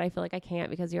Virgo, but I feel like I can't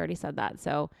because you already said that.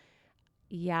 So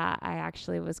yeah, I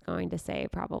actually was going to say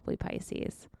probably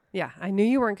Pisces. Yeah, I knew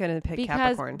you weren't going to pick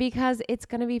Capricorn. Because it's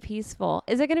going to be peaceful.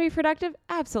 Is it going to be productive?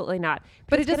 Absolutely not.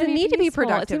 But it it's gonna doesn't need to be peaceful.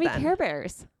 productive It's going to be then. Care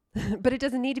Bears. But it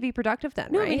doesn't need to be productive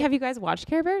then, No, right? I mean, have you guys watched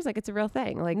Care Bears? Like, it's a real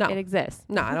thing. Like, No. it exists.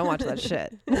 No, I don't watch that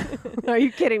shit. Are you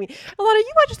kidding me? Ilana,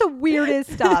 you watch the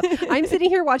weirdest stuff. I'm sitting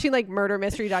here watching like murder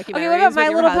mystery documentaries. Okay, what about My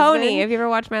with your Little husband. Pony? Have you ever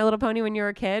watched My Little Pony when you were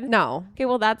a kid? No. Okay,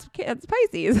 well, that's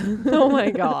Pisces. Oh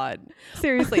my God.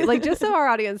 Seriously. Like, just so our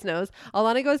audience knows,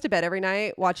 Ilana goes to bed every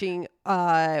night watching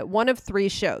one of 3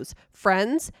 shows: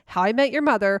 Friends, How I Met Your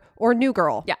Mother, or New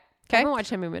Girl. Yeah. I haven't watched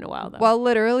him in a while though. Well,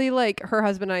 literally, like her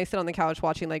husband and I sit on the couch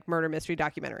watching like murder mystery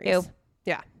documentaries. Ew.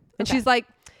 Yeah. And she's like,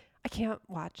 I can't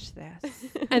watch this.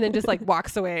 And then just like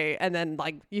walks away. And then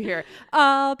like you hear,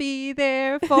 I'll be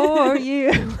there for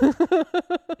you.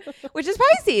 Which is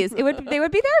Pisces. They would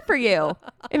be there for you.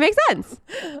 It makes sense.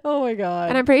 Oh my God.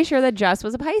 And I'm pretty sure that Jess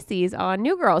was a Pisces on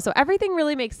New Girl. So everything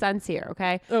really makes sense here.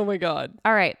 Okay. Oh my God.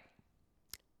 All right.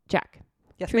 Jack.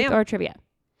 Yes, Truth ma'am. or trivia?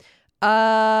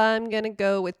 I'm going to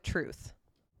go with truth.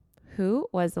 Who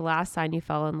was the last sign you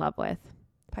fell in love with?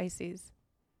 Pisces.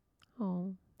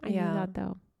 Oh, I Yeah. knew that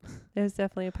though. It was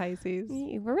definitely a Pisces.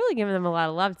 We're really giving them a lot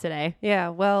of love today. Yeah.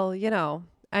 Well, you know,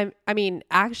 I mean,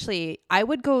 actually, I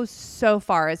would go so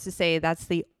far as to say that's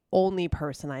the only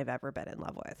person I've ever been in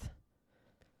love with.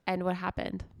 And what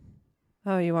happened?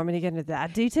 Oh, you want me to get into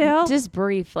that detail? Just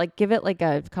brief, like give it like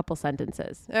a couple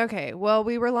sentences. Okay. Well,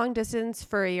 we were long distance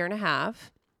for 1.5 years.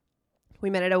 We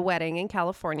met at a wedding in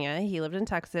California. He lived in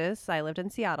Texas. I lived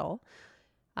in Seattle.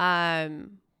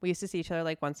 We used to see each other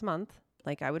like once a month.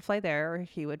 Like I would fly there or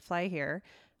he would fly here.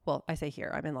 Well, I say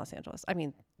here, I'm in Los Angeles. I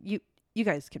mean, you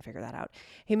guys can figure that out.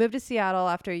 He moved to Seattle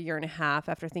after 1.5 years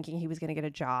after thinking he was going to get a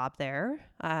job there.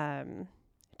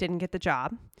 Didn't get the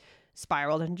job.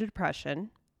 Spiraled into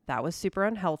depression. That was super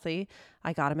unhealthy.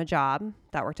 I got him a job.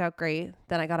 That worked out great.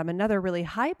 Then I got him another really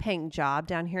high paying job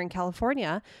down here in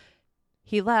California.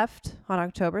 He left on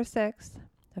October 6th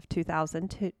of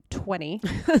 2020.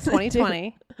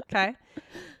 Okay.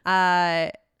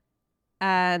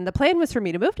 And the plan was for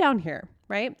me to move down here.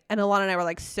 Right. And Ilana and I were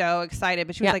like so excited,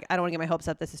 but she was like, I don't want to get my hopes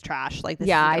up. This is trash. Like, this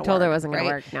yeah, isn't I gonna told her it work, wasn't going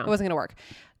right? to work. No, It wasn't going to work.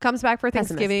 Comes back for Pessimist.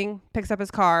 Thanksgiving, picks up his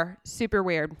car. Super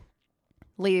weird.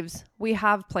 Leaves. We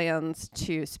have plans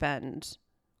to spend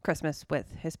Christmas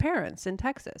with his parents in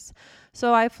Texas.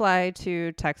 So I fly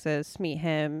to Texas, meet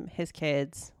him, his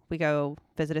kids. We go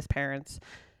visit his parents.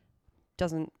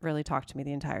 Doesn't really talk to me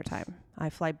the entire time. I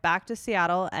fly back to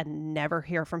Seattle and never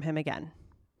hear from him again.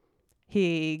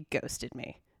 He ghosted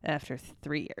me after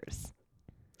 3 years.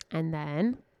 And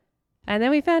then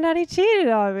we found out he cheated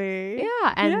on me.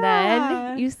 yeah, and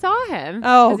then you saw him.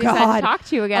 Oh, 'cause he said God. to talk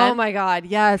to you again. Oh my God.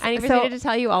 Yes. And he So- proceeded to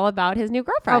tell you all about his new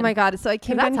girlfriend. Oh my God. So I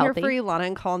came that's down here healthy. for Ilana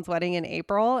and Colin's wedding in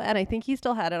April, and I think he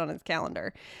still had it on his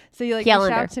calendar. So he reached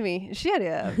Calendar. out to me. She had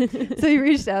it. So he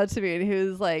reached out to me and he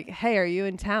was like, hey, are you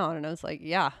in town? And I was like,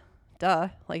 yeah, duh.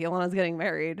 Like Ilana's getting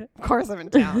married. Of course I'm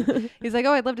in town. He's like,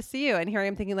 oh, I'd love to see you. And here I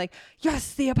am thinking like,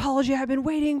 yes, the apology I've been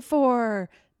waiting for.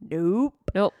 Nope.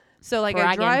 So like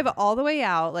Bragging. I drive all the way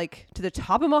out like to the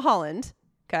top of Mulholland.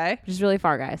 Okay. Which is really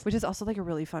far, guys. Which is also like a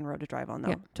really fun road to drive on though.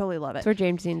 Yeah. Totally love it. That's where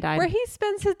James Dean died. Where he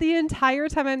spends the entire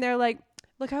time I'm there like,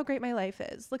 look how great my life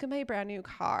is. Look at my brand new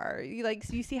car.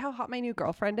 You see how hot my new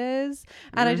girlfriend is?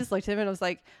 And I just looked at him and I was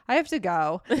like, I have to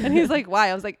go. And he's like, why?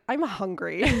 I was like, I'm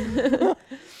hungry.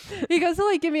 He goes to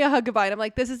like give me a hug goodbye. And I'm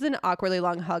like, this is an awkwardly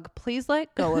long hug. Please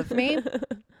let go of me.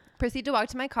 Proceed to walk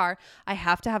to my car. I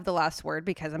have to have the last word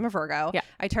because I'm a Virgo. Yeah.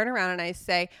 I turn around and I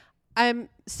say, I'm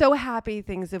so happy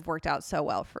things have worked out so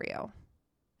well for you.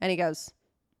 And he goes,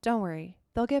 don't worry.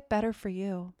 They'll get better for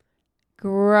you.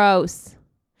 Gross.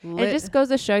 It just goes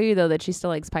to show you though that she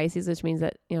still likes Pisces, which means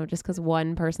that, you know, just because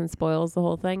one person spoils the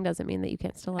whole thing doesn't mean that you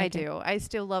can't still like it. I do. I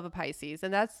still love a Pisces.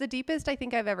 And that's the deepest I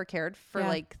think I've ever cared for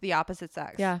like the opposite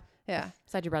sex. Yeah. Yeah.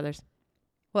 Besides your brothers.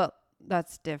 Well,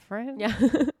 that's different. Yeah.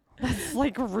 That's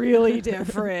like really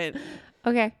different.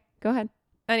 Okay. Go ahead.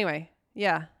 Anyway.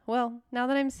 Yeah. Well, now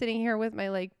that I'm sitting here with my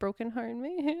like broken heart in my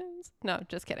hands. No,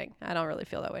 just kidding. I don't really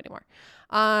feel that way anymore.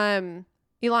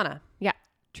 Ilana. Yeah.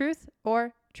 Truth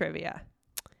or trivia?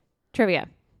 Trivia.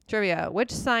 Trivia.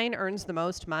 Which sign earns the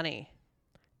most money?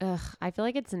 Ugh, I feel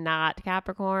like it's not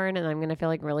Capricorn, and I'm going to feel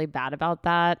like really bad about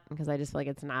that because I just feel like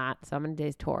it's not. So I'm going to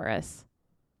say Taurus.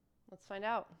 Let's find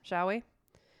out, shall we?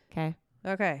 Okay.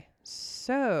 Okay.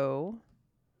 So,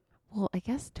 Well, I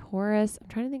guess Taurus. I'm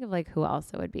trying to think of like who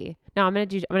else it would be. No, I'm going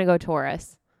to go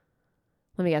Taurus.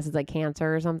 Let me guess. It's like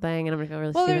Cancer or something. And I'm going to feel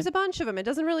really well, stupid. there's a bunch of them. It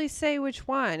doesn't really say which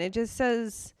one. It just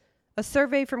says a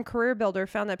survey from Career Builder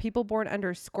found that people born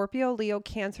under Scorpio, Leo,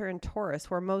 Cancer, and Taurus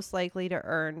were most likely to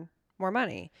earn more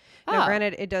money. Now,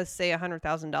 granted, it does say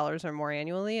 $100,000 or more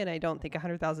annually, and I don't think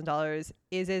 $100,000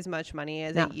 is as much money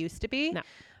as it used to be,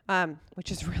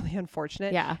 which is really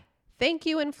unfortunate. Yeah. Thank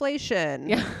you, inflation.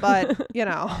 Yeah. But, you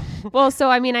know. Well, so,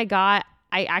 I mean, I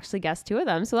actually guessed two of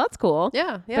them, so that's cool.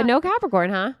 Yeah. But no Capricorn,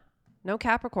 huh? No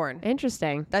Capricorn.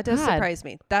 Interesting. That does God. surprise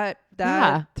me. That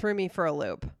threw me for a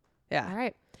loop. Yeah. All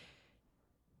right.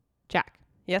 Jack.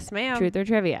 Yes, ma'am. Truth or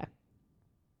trivia?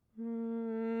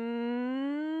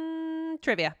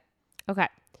 Trivia. Okay.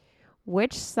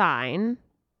 Which sign?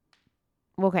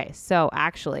 Okay, so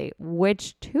actually,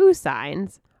 which two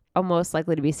signs are most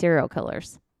likely to be serial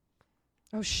killers?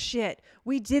 Oh, shit.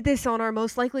 We did this on our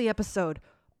most likely episode.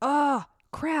 Oh,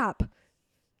 crap.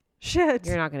 Shit.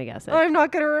 You're not going to guess it. I'm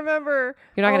not going to remember.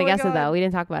 You're not Oh going to my guess it, God. though. We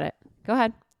didn't talk about it. Go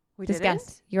ahead. We Just didn't?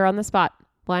 guess. You're on the spot.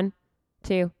 1,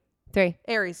 2, 3.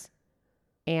 Aries.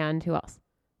 And who else?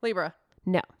 Libra.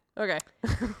 No. Okay.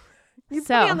 You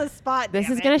So, put me on the spot. This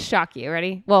damn is it. going to shock you.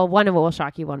 Ready? Well, one of it will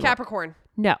shock you. One won't. Capricorn.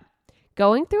 No.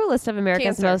 Going through a list of America's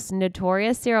Cancer. most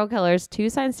notorious serial killers, 2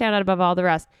 signs stand out above all the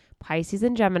rest. Pisces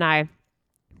and Gemini.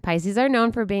 Pisces are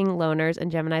known for being loners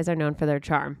and Geminis are known for their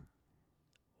charm.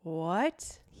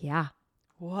 What? Yeah.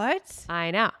 What?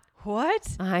 I know. What?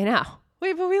 I know.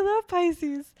 Wait, but we love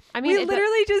Pisces. I mean, we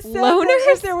literally just said that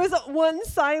loners? if there was one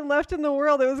sign left in the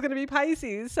world, it was going to be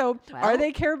Pisces. So Well, are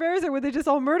they Care Bears or would they just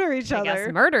all murder each I other?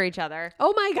 guess murder each other.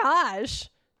 Oh my gosh.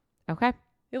 Okay.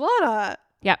 Ilana.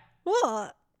 Yep.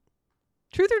 What?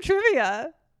 Truth or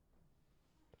trivia?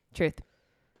 Truth.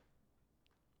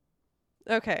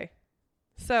 Okay.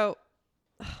 So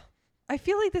I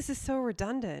feel like this is so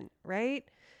redundant, right?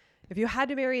 If you had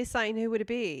to marry a sign, who would it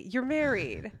be? You're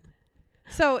married.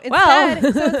 So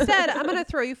instead, I'm going to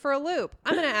throw you for a loop.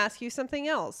 I'm going to ask you something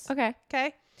else. Okay.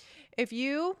 Okay. If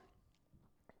you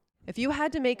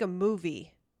had to make a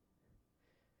movie,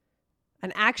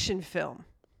 an action film.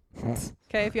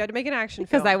 Okay. If you had to make an action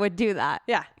film. Because I would do that.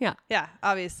 Yeah. Yeah. Yeah.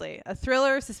 Obviously. A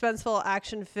thriller, suspenseful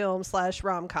action film /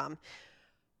 rom-com.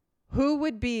 Who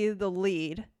would be the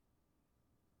lead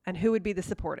and who would be the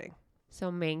supporting? So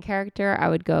main character, I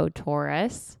would go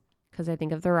Taurus because I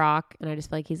think of The Rock and I just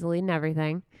feel like he's the lead in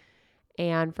everything.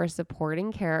 And for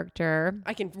supporting character,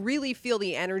 I can really feel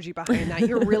the energy behind that.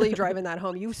 You're really driving that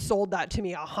home. You sold that to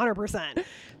me 100%.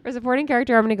 for supporting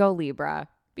character, I'm going to go Libra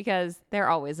because they're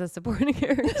always a supporting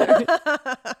character.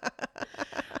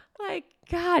 Like,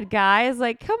 God, guys,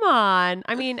 like, come on.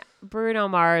 I mean, Bruno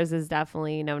Mars is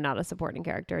definitely, not a supporting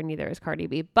character, and neither is Cardi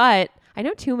B. But I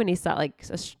know too many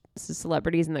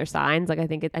celebrities and their signs. Like, I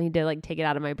think I need to like take it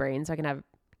out of my brain so I can have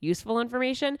useful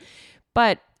information.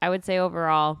 But I would say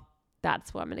overall,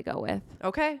 that's what I'm going to go with.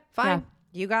 Okay, fine.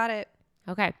 Yeah. You got it.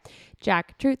 Okay.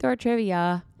 Jack, truth or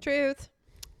trivia? Truth.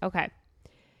 Okay.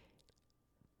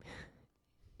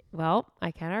 Well,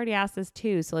 I kind of already asked this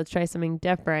too, so let's try something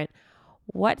different.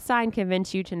 What sign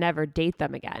convinced you to never date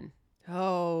them again?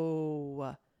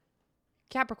 Oh.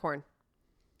 Capricorn.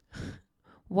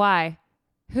 Why?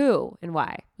 Who and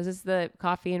why? Was this the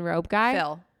coffee and robe guy?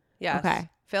 Phil. Yes. Okay.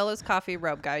 Phil is coffee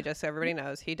robe guy, just so everybody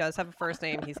knows. He does have a first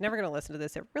name. He's never going to listen to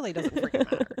this. It really doesn't freaking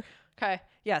matter. Okay.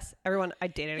 Yes. Everyone, I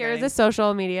dated a guy Here's a named-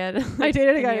 social media. I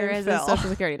dated a guy Here named is a Phil. social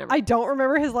security number. I don't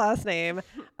remember his last name.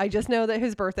 I just know that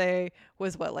his birthday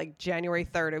was like January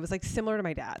 3rd. It was like similar to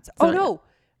my dad's. So- Oh no.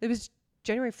 It was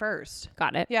January 1st.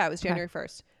 Got it. Yeah, it was Okay. January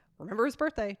 1st. Remember his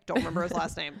birthday. Don't remember his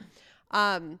last name.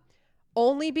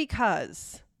 Only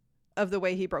because of the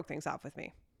way he broke things off with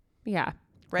me. Yeah. 'Cause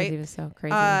Right? He was so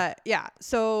crazy. Yeah.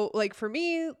 So like for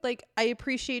me, like I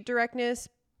appreciate directness,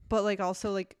 but like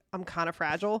also like I'm kind of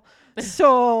fragile.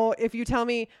 So if you tell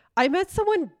me I met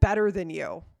someone better than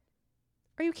you,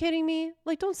 are you kidding me?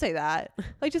 Like, don't say that.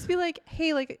 Like, just be like,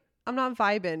 hey, like I'm not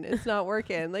vibing. It's not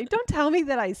working. Like, don't tell me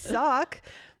that I suck.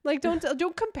 Like,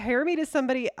 don't compare me to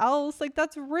somebody else. Like,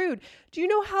 that's rude. Do you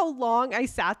know how long I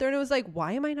sat there and it was like,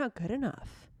 why am I not good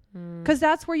enough? Because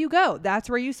that's where you go. That's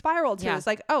where you spiral to. Yeah. It's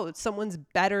like, oh, someone's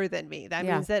better than me. That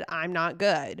Yeah. means that I'm not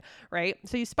good, right?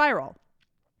 So you spiral.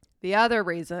 The other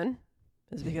reason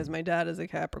is because my dad is a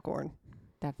Capricorn.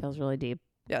 That feels really deep.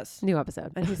 Yes. New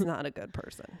episode. And he's not a good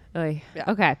person. Oy. Yeah.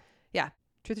 Okay.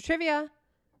 Truth or trivia?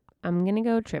 I'm going to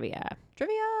go trivia.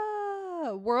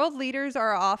 Trivia. World leaders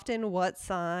are often what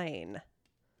sign?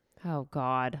 Oh,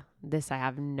 God. This I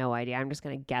have no idea. I'm just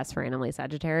going to guess randomly.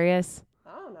 Sagittarius.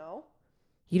 I don't know.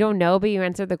 You don't know, but you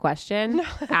answered the question.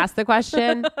 Ask the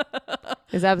question.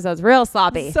 This episode's real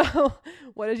sloppy. So,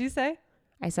 what did you say?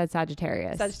 I said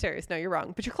Sagittarius. Sagittarius. No, you're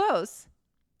wrong. But you're close.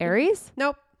 Aries?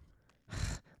 Nope.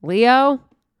 Leo?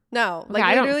 No. Okay, Like,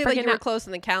 I don't literally, like, freaking you were know. close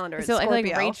in the calendar. It's So like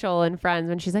Scorpio. Rachel and Friends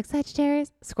when she's like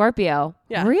Sagittarius? Scorpio.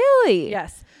 Yeah. Really?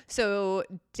 Yes. So,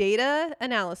 data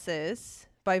analysis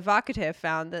by Vocative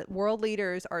found that world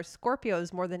leaders are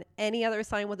Scorpios more than any other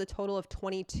sign with a total of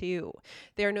 22.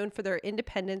 They are known for their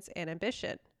independence and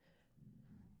ambition.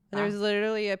 And Wow. there's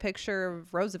literally a picture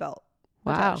of Roosevelt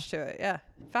Wow. attached to it. Yeah.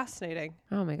 Fascinating.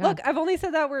 Oh my God. Look, I've only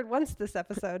said that word once this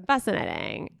episode.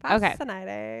 Fascinating. Okay.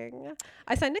 Fascinating.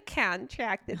 I signed a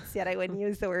contract that said I wouldn't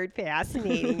use the word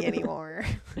fascinating anymore.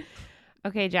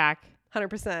 Okay, Jack.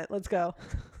 100%. Let's go.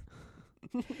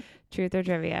 Truth or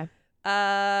trivia?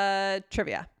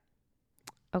 Trivia.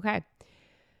 Okay.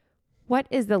 What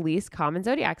is the least common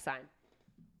zodiac sign?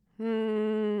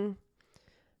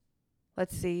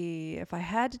 Let's see. If I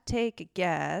had to take a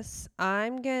guess,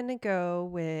 I'm going to go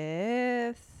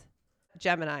with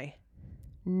Gemini.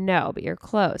 No, but you're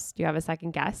close. Do you have a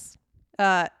second guess?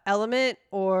 Element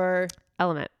or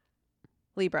Element.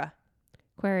 Libra?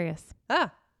 Aquarius.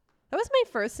 Ah, that was my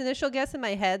first initial guess in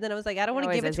my head. Then I was like, I don't want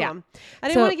to give it to him. I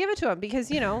didn't So- want to give it to him because,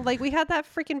 like we had that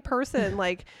freaking person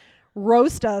like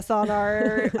roast us on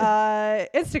our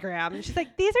Instagram. And she's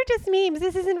like, these are just memes.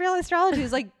 This isn't real astrology.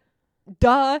 It's like,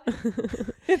 duh.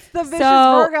 It's the vicious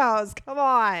Virgos. Come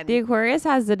on. The Aquarius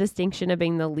has the distinction of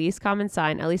being the least common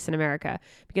sign, at least in America,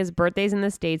 because birthdays in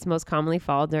the States most commonly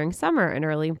fall during summer and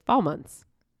early fall months.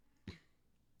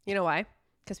 You know why?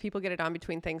 Because people get it on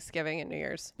between Thanksgiving and New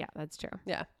Year's. Yeah, that's true.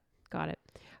 Yeah. Got it.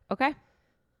 Okay.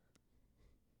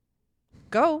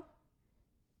 Go.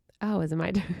 Oh, is it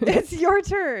my turn? It's your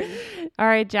turn. All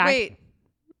right, Jack. Wait,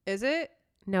 is it?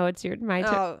 No, it's my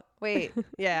turn. Oh, wait.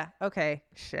 Yeah. Okay.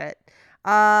 Shit.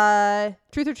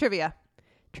 Truth or trivia?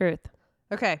 Truth.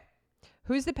 Okay.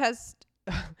 Who is the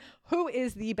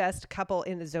best couple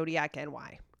in the zodiac and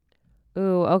why?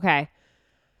 Ooh, okay.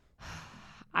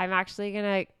 I'm actually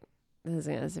this is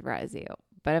gonna surprise you.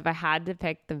 But if I had to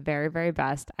pick the very, very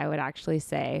best, I would actually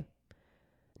say,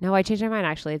 no, I changed my mind.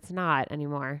 Actually, it's not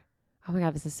anymore. Oh my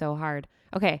God, this is so hard.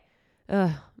 Okay.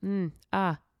 Ooh.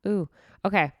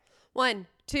 Okay. 1,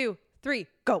 2, 3,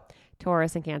 go.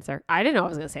 Taurus and Cancer. I didn't know I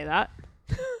was going to say that.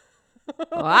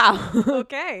 Wow.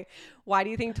 Okay. Why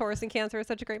do you think Taurus and Cancer is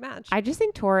such a great match? I just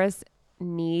think Taurus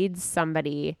needs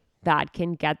somebody that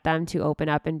can get them to open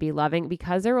up and be loving.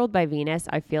 Because they're ruled by Venus,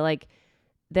 I feel like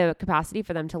the capacity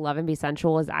for them to love and be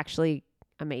sensual is actually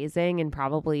amazing and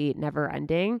probably never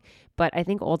ending. But I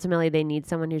think ultimately they need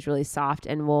someone who's really soft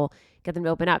and will get them to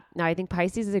open up. Now, I think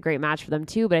Pisces is a great match for them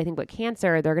too, but I think with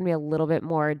Cancer, they're going to be a little bit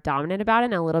more dominant about it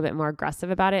and a little bit more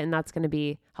aggressive about it, and that's going to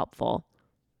be helpful.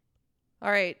 All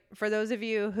right. For those of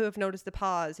you who have noticed the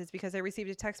pause, it's because I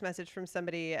received a text message from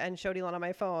somebody and showed Ilana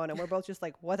my phone, and we're both just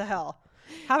like, what the hell?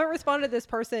 Haven't responded to this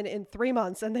person in 3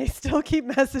 months, and they still keep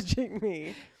messaging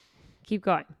me. Keep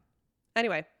going.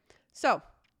 Anyway, so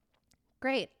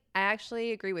great. I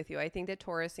actually agree with you. I think that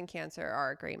Taurus and Cancer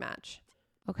are a great match.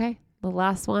 Okay. The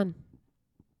last one.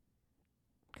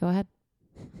 Go ahead.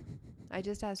 I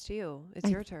just asked you. It's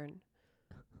your turn.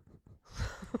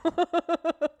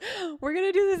 We're going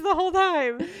to do this the whole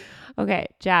time. Okay.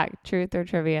 Jack, truth or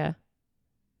trivia?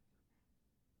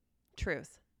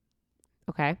 Truth.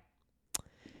 Okay.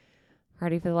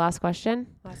 Ready for the last question?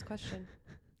 Last question.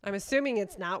 I'm assuming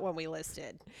it's not one we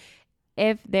listed.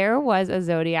 If there was a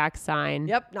zodiac sign.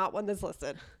 Yep, not one that's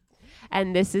listed.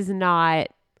 And this is not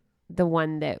the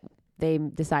one that they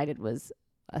decided was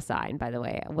a sign, by the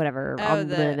way, whatever. Oh,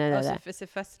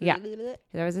 Yeah.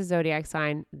 There was a zodiac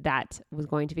sign that was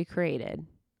going to be created.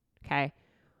 Okay.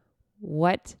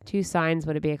 What 2 signs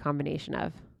would it be a combination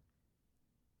of?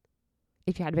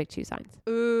 If you had to pick 2 signs.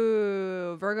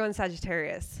 Ooh, Virgo and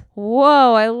Sagittarius.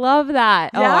 Whoa, I love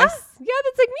that. Yeah? Yeah,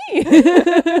 that's like me.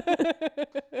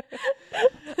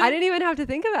 I didn't even have to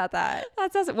think about that.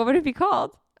 That's awesome. What would it be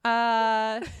called?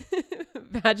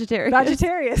 Sagittarius.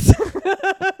 Sagittarius.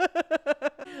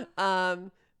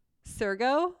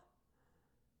 Sergo.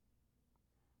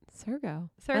 Sergo. I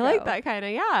Sergo. like that kind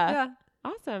of. Yeah. Yeah.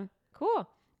 Awesome. Cool.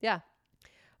 Yeah.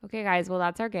 Okay, guys. Well,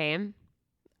 that's our game.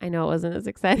 I know it wasn't as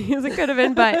exciting as it could have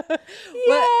been, but Well,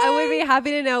 I would be happy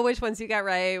to know which ones you got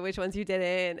right, which ones you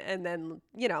didn't, and then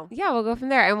yeah, we'll go from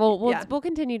there, and we'll Yeah.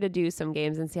 continue to do some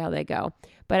games and see how they go.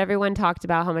 But everyone talked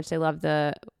about how much they love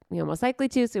the most likely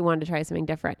to, so we wanted to try something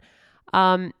different.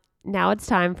 Now it's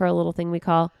time for a little thing we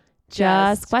call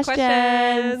Just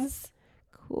Questions.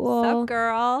 Cool. Sup,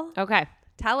 girl? Okay.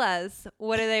 Tell us,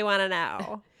 what do they want to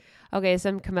know? Okay,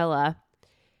 so Camilla,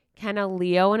 can a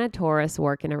Leo and a Taurus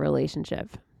work in a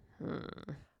relationship?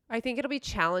 I think it'll be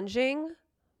challenging,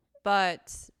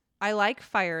 but I like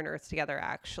fire and earth together,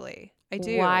 actually. I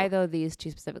do. Why, though, these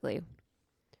 2 specifically?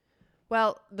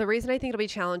 Well, the reason I think it'll be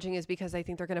challenging is because I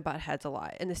think they're going to butt heads a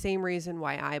lot. And the same reason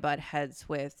why I butt heads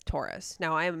with Taurus.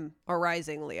 Now, I'm a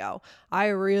rising Leo. I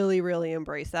really, really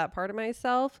embrace that part of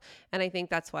myself. And I think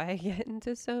that's why I get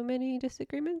into so many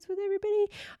disagreements with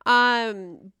everybody.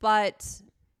 But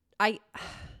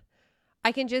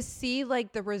I can just see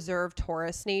like the reserved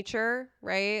Taurus nature,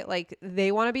 right? Like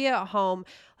they want to be at home.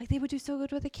 Like they would do so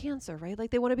good with a Cancer, right?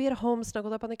 Like they want to be at home,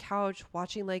 snuggled up on the couch,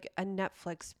 watching like a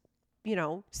Netflix,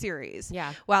 series.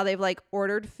 Yeah. While they've like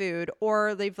ordered food,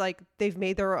 or they've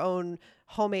made their own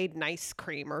homemade nice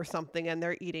cream or something, and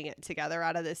they're eating it together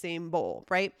out of the same bowl,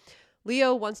 right?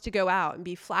 Leo wants to go out and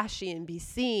be flashy and be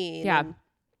seen. Yeah. And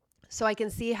so I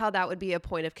can see how that would be a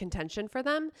point of contention for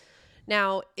them.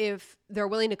 Now, if they're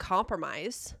willing to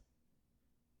compromise,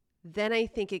 then I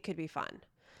think it could be fun.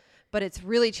 But it's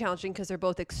really challenging because they're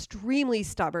both extremely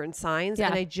stubborn signs. Yeah.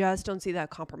 And I just don't see that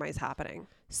compromise happening.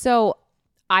 So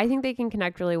I think they can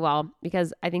connect really well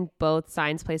because I think both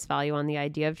signs place value on the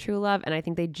idea of true love. And I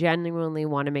think they genuinely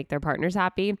want to make their partners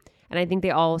happy. And I think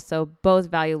they also both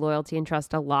value loyalty and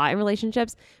trust a lot in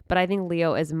relationships. But I think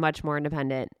Leo is much more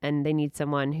independent and they need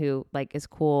someone who like is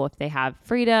cool if they have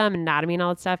freedom and anatomy and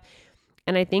all that stuff.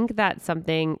 And I think that's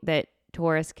something that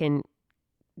Taurus can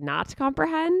not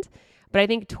comprehend. But I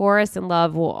think Taurus in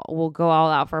love will go all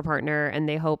out for a partner and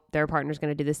they hope their partner's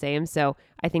going to do the same. So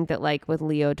I think that like with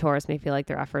Leo, Taurus may feel like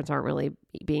their efforts aren't really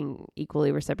being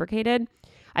equally reciprocated.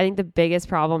 I think the biggest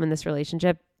problem in this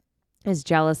relationship is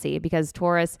jealousy because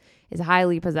Taurus is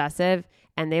highly possessive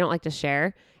and they don't like to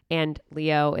share. And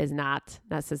Leo is not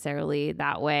necessarily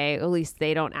that way. At least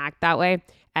they don't act that way.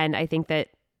 And I think that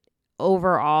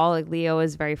overall, like Leo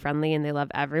is very friendly and they love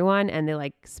everyone and they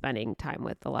like spending time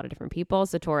with a lot of different people.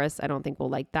 So Taurus, I don't think will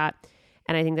like that.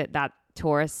 And I think that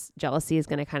Taurus jealousy is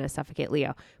going to kind of suffocate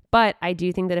Leo. But I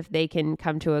do think that if they can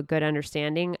come to a good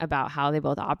understanding about how they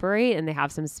both operate and they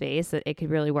have some space, that it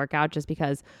could really work out just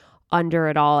because under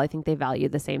it all, I think they value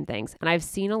the same things. And I've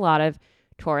seen a lot of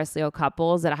Taurus Leo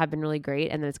couples that have been really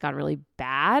great and then it's gotten really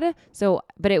bad. So,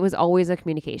 but it was always a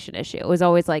communication issue. It was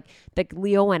always like the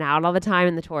Leo went out all the time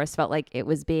and the Taurus felt like it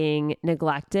was being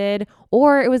neglected,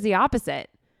 or it was the opposite.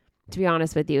 To be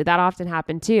honest with you, that often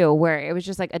happened too, where it was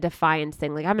just like a defiance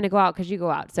thing. Like, I'm going to go out because you go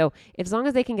out. So as long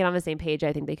as they can get on the same page,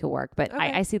 I think they could work. But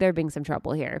Okay. I see there being some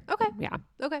trouble here. Okay. Yeah.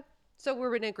 Okay. So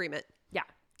we're in agreement. Yeah,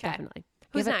 Okay. definitely.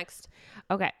 Who's Give it- next?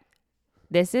 Okay.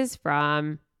 This is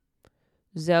from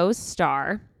Zoe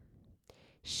Star.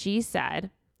 She said,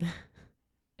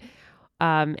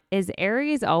 are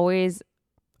Aries always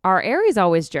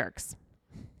jerks?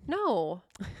 No,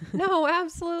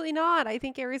 absolutely not. I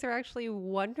think Aries are actually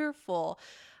wonderful.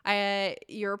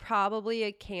 You're probably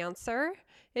a Cancer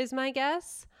is my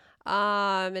guess.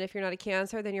 And if you're not a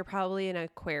Cancer, then you're probably an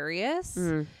Aquarius.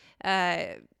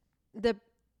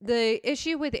 The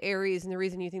issue with Aries and the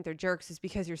reason you think they're jerks is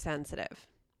because you're sensitive,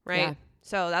 right? Yeah.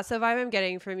 So that's the vibe I'm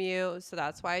getting from you. So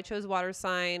that's why I chose water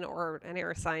sign or an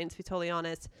air sign, to be totally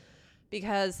honest,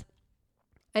 because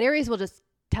an Aries will just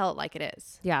tell it like it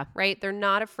is. Yeah. Right? They're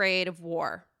not afraid of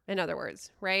war, in other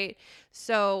words, right?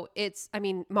 So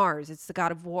Mars, it's the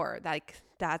god of war. Like,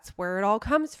 that's where it all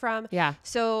comes from. Yeah.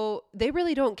 So they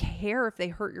really don't care if they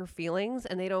hurt your feelings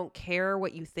and they don't care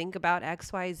what you think about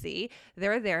XYZ.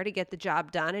 They're there to get the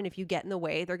job done. And if you get in the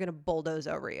way, they're going to bulldoze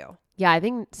over you. Yeah. I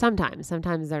think sometimes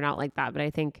they're not like that, but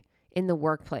I think in the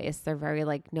workplace, they're very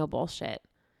like no bullshit.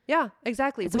 Yeah,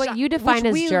 exactly. It's what you define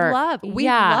as we jerk. Love. We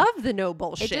Yeah. love the no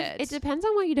bullshit. It depends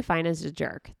on what you define as a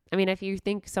jerk. I mean, if you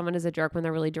think someone is a jerk when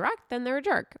they're really direct, then they're a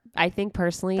jerk. I think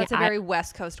personally, that's a very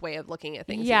West Coast way of looking at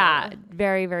things. Yeah, you know?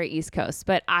 very, very East Coast.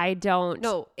 But I don't.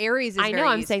 No, Aries is I know. very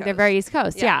I'm East saying Coast. they're very East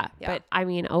Coast. Yeah, Yeah. yeah. But I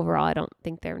mean, overall, I don't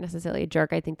think they're necessarily a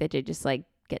jerk. I think that they just like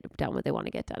get done what they want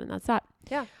to get done, and that's that.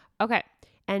 Yeah. Okay.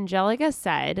 Angelica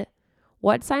said,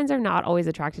 "What signs are not always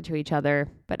attracted to each other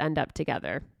but end up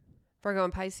together?" Virgo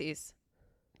and Pisces.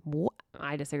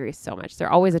 I disagree so much. They're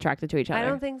always attracted to each other. I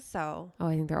don't think so. Oh,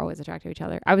 I think they're always attracted to each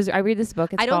other. I read this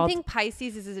book. It's I don't called, think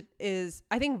Pisces is.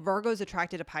 I think Virgo's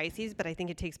attracted to Pisces, but I think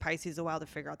it takes Pisces a while to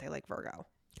figure out they like Virgo.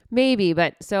 Maybe,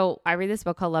 but so I read this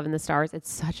book called Love in the Stars.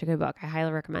 It's such a good book. I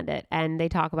highly recommend it. And they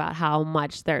talk about how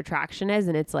much their attraction is.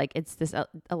 And it's like, it's this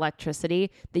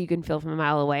electricity that you can feel from a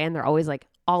mile away. And they're always like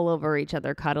all over each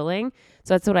other cuddling.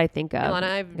 So that's what I think of. Ilana,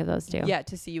 I've of those two. yet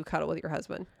to see you cuddle with your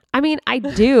husband. I mean, I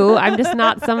do. I'm just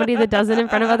not somebody that does it in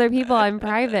front of other people. I'm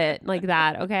private like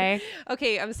that. Okay.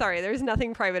 Okay, I'm sorry. There's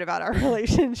nothing private about our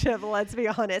relationship. Let's be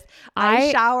honest. I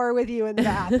I shower with you in the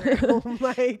bathroom.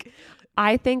 Like,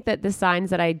 I think that the signs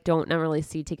that I don't really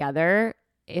see together,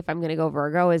 if I'm going to go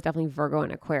Virgo, is definitely Virgo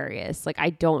and Aquarius. Like,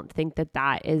 I don't think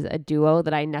that is a duo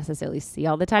that I necessarily see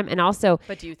all the time. And also,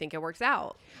 but do you think it works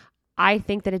out? I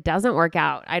think that it doesn't work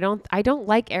out. I don't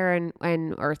like air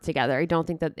and earth together. I don't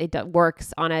think that it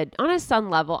works on a sun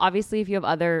level. Obviously, if you have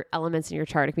other elements in your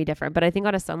chart, it can be different. But I think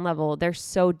on a sun level, they're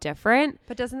so different.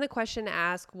 But doesn't the question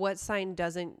ask what sign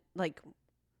doesn't like?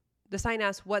 The sign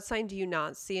asks what sign do you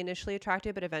not see initially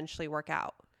attracted, but eventually work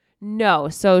out? No.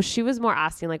 So she was more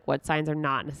asking like what signs are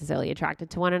not necessarily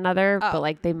attracted to one another, but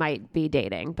like they might be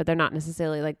dating, but they're not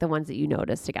necessarily like the ones that you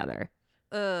notice together.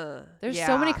 There's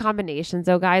so many combinations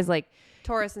though, guys. Like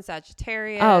Taurus and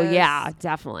Sagittarius. Oh yeah,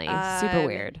 definitely. Super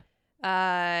weird.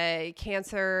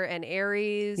 Cancer and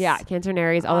Aries. Yeah, Cancer and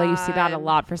Aries, although you see that a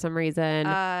lot for some reason.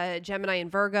 Gemini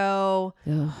and Virgo.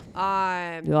 Ugh.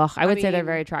 I would say they're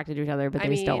very attracted to each other, but they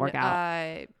just don't work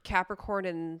out. Capricorn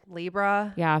and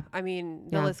Libra. Yeah. I mean,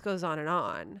 the list goes on and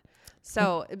on.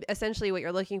 So essentially what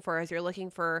you're looking for is you're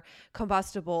looking for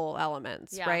combustible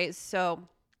elements, right? So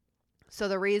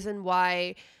the reason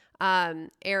why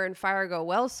air and fire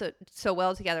go so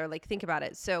well together, like think about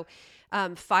it. So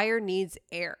fire needs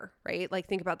air, right? Like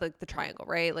think about the triangle,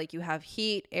 right? Like you have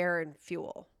heat, air, and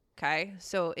fuel. Okay.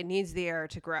 So it needs the air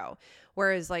to grow.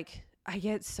 Whereas like I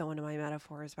get so into my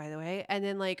metaphors, by the way. And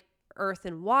then like earth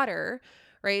and water,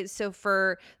 right? So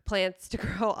for plants to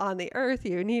grow on the earth,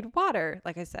 you need water.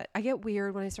 Like I said, I get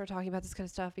weird when I start talking about this kind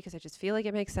of stuff because I just feel like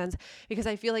it makes sense, because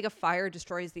I feel like a fire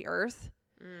destroys the earth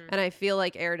and I feel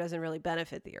like air doesn't really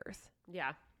benefit the earth.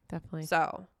 Yeah, definitely.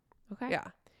 So, okay. Yeah.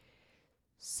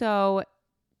 So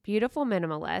beautiful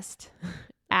minimalist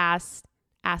asked,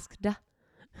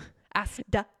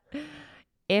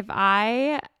 if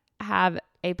I have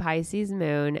a Pisces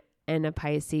moon and a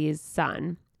Pisces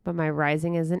sun, but my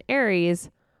rising is in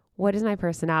Aries, what is my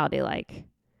personality like?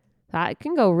 That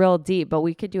can go real deep, but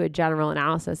we could do a general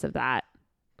analysis of that.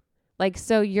 Like,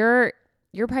 so your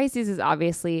Pisces is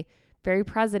obviously very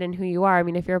present in who you are. I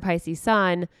mean, if you're a Pisces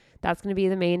sun, that's going to be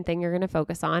the main thing you're going to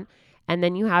focus on. And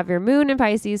then you have your moon in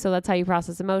Pisces, so that's how you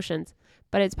process emotions.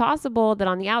 But it's possible that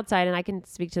on the outside, and I can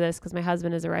speak to this because my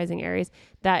husband is a rising Aries,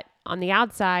 that on the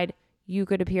outside, you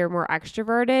could appear more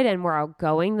extroverted and more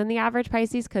outgoing than the average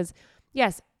Pisces. Because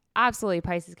yes, absolutely,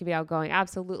 Pisces can be outgoing.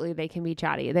 Absolutely, they can be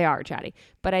chatty. They are chatty.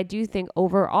 But I do think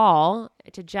overall,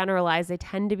 to generalize, they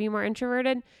tend to be more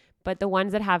introverted. But the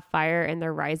ones that have fire in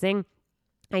their rising,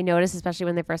 I notice, especially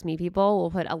when they first meet people, will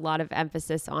put a lot of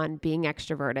emphasis on being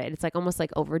extroverted. It's like almost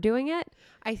like overdoing it.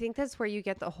 I think that's where you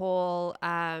get the whole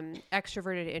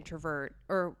extroverted introvert,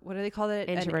 or what do they call it?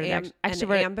 Introverted,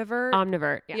 extrovert, an ambivert.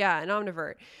 Omnivert. Yeah, an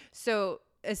omnivert. So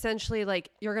essentially,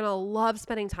 like you're going to love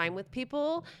spending time with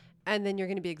people and then you're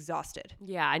going to be exhausted.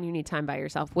 Yeah, and you need time by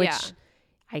yourself, which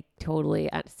I totally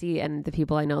see. And the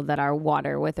people I know that are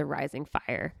water with a rising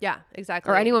fire. Yeah,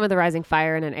 exactly. Or anyone with a rising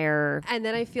fire and an air. And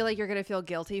then I feel like you're going to feel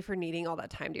guilty for needing all that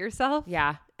time to yourself.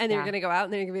 Yeah. And then you're going to go out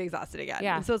and then you're going to be exhausted again.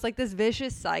 Yeah. And so it's like this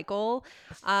vicious cycle.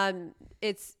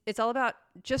 It's all about,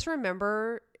 just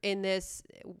remember in this,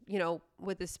 you know,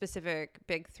 with this specific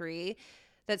big three,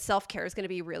 that self-care is going to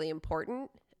be really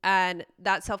important. And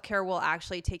that self-care will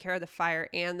actually take care of the fire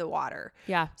and the water.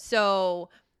 Yeah. So,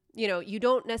 you know, you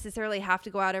don't necessarily have to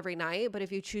go out every night, but if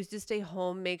you choose to stay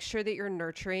home, make sure that you're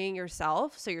nurturing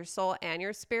yourself, so your soul and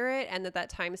your spirit, and that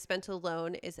time spent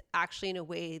alone is actually in a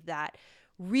way that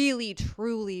really,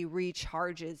 truly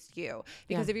recharges you.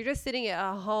 Because if you're just sitting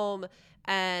at home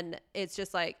and it's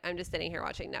just like, I'm just sitting here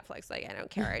watching Netflix, like, I don't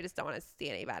care, I just don't want to see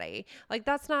anybody. Like,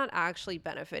 that's not actually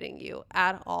benefiting you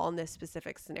at all in this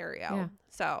specific scenario. Yeah.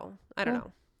 So, I don't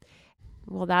know.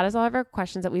 Well, that is all of our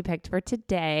questions that we picked for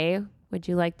today. Would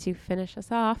you like to finish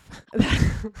us off?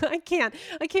 I can't.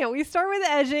 We start with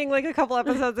edging like a couple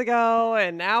episodes ago,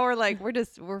 and now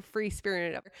we're free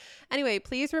spirited up. Anyway,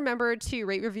 please remember to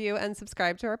rate, review, and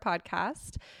subscribe to our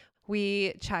podcast.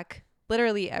 We check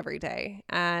literally every day,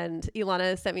 and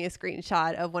Ilana sent me a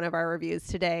screenshot of one of our reviews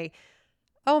today.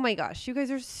 Oh my gosh, you guys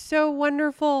are so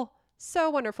wonderful. So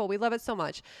wonderful. We love it so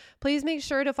much. Please make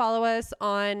sure to follow us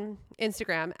on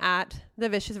Instagram at The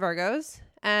Vicious Virgos.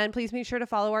 And please make sure to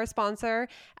follow our sponsor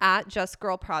at Just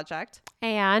Girl Project.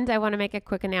 And I want to make a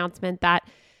quick announcement that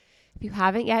if you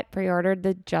haven't yet pre-ordered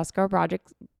the Just Girl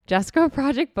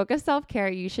Project book of self-care,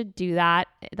 you should do that.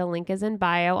 The link is in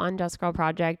bio on Just Girl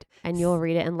Project, and you'll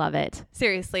read it and love it.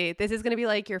 Seriously, this is going to be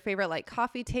like your favorite like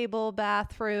coffee table,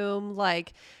 bathroom,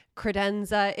 like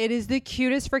credenza. It is the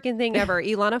cutest freaking thing ever.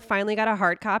 Ilana finally got a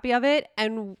hard copy of it,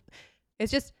 and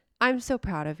it's just, I'm so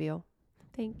proud of you.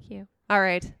 Thank you. All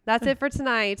right. That's it for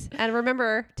tonight. And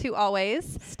remember to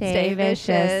always stay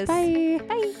vicious. Bye.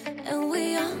 Bye. And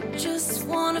we all just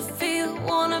wanna feel,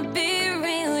 wanna be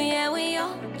real. Yeah, we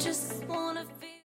all just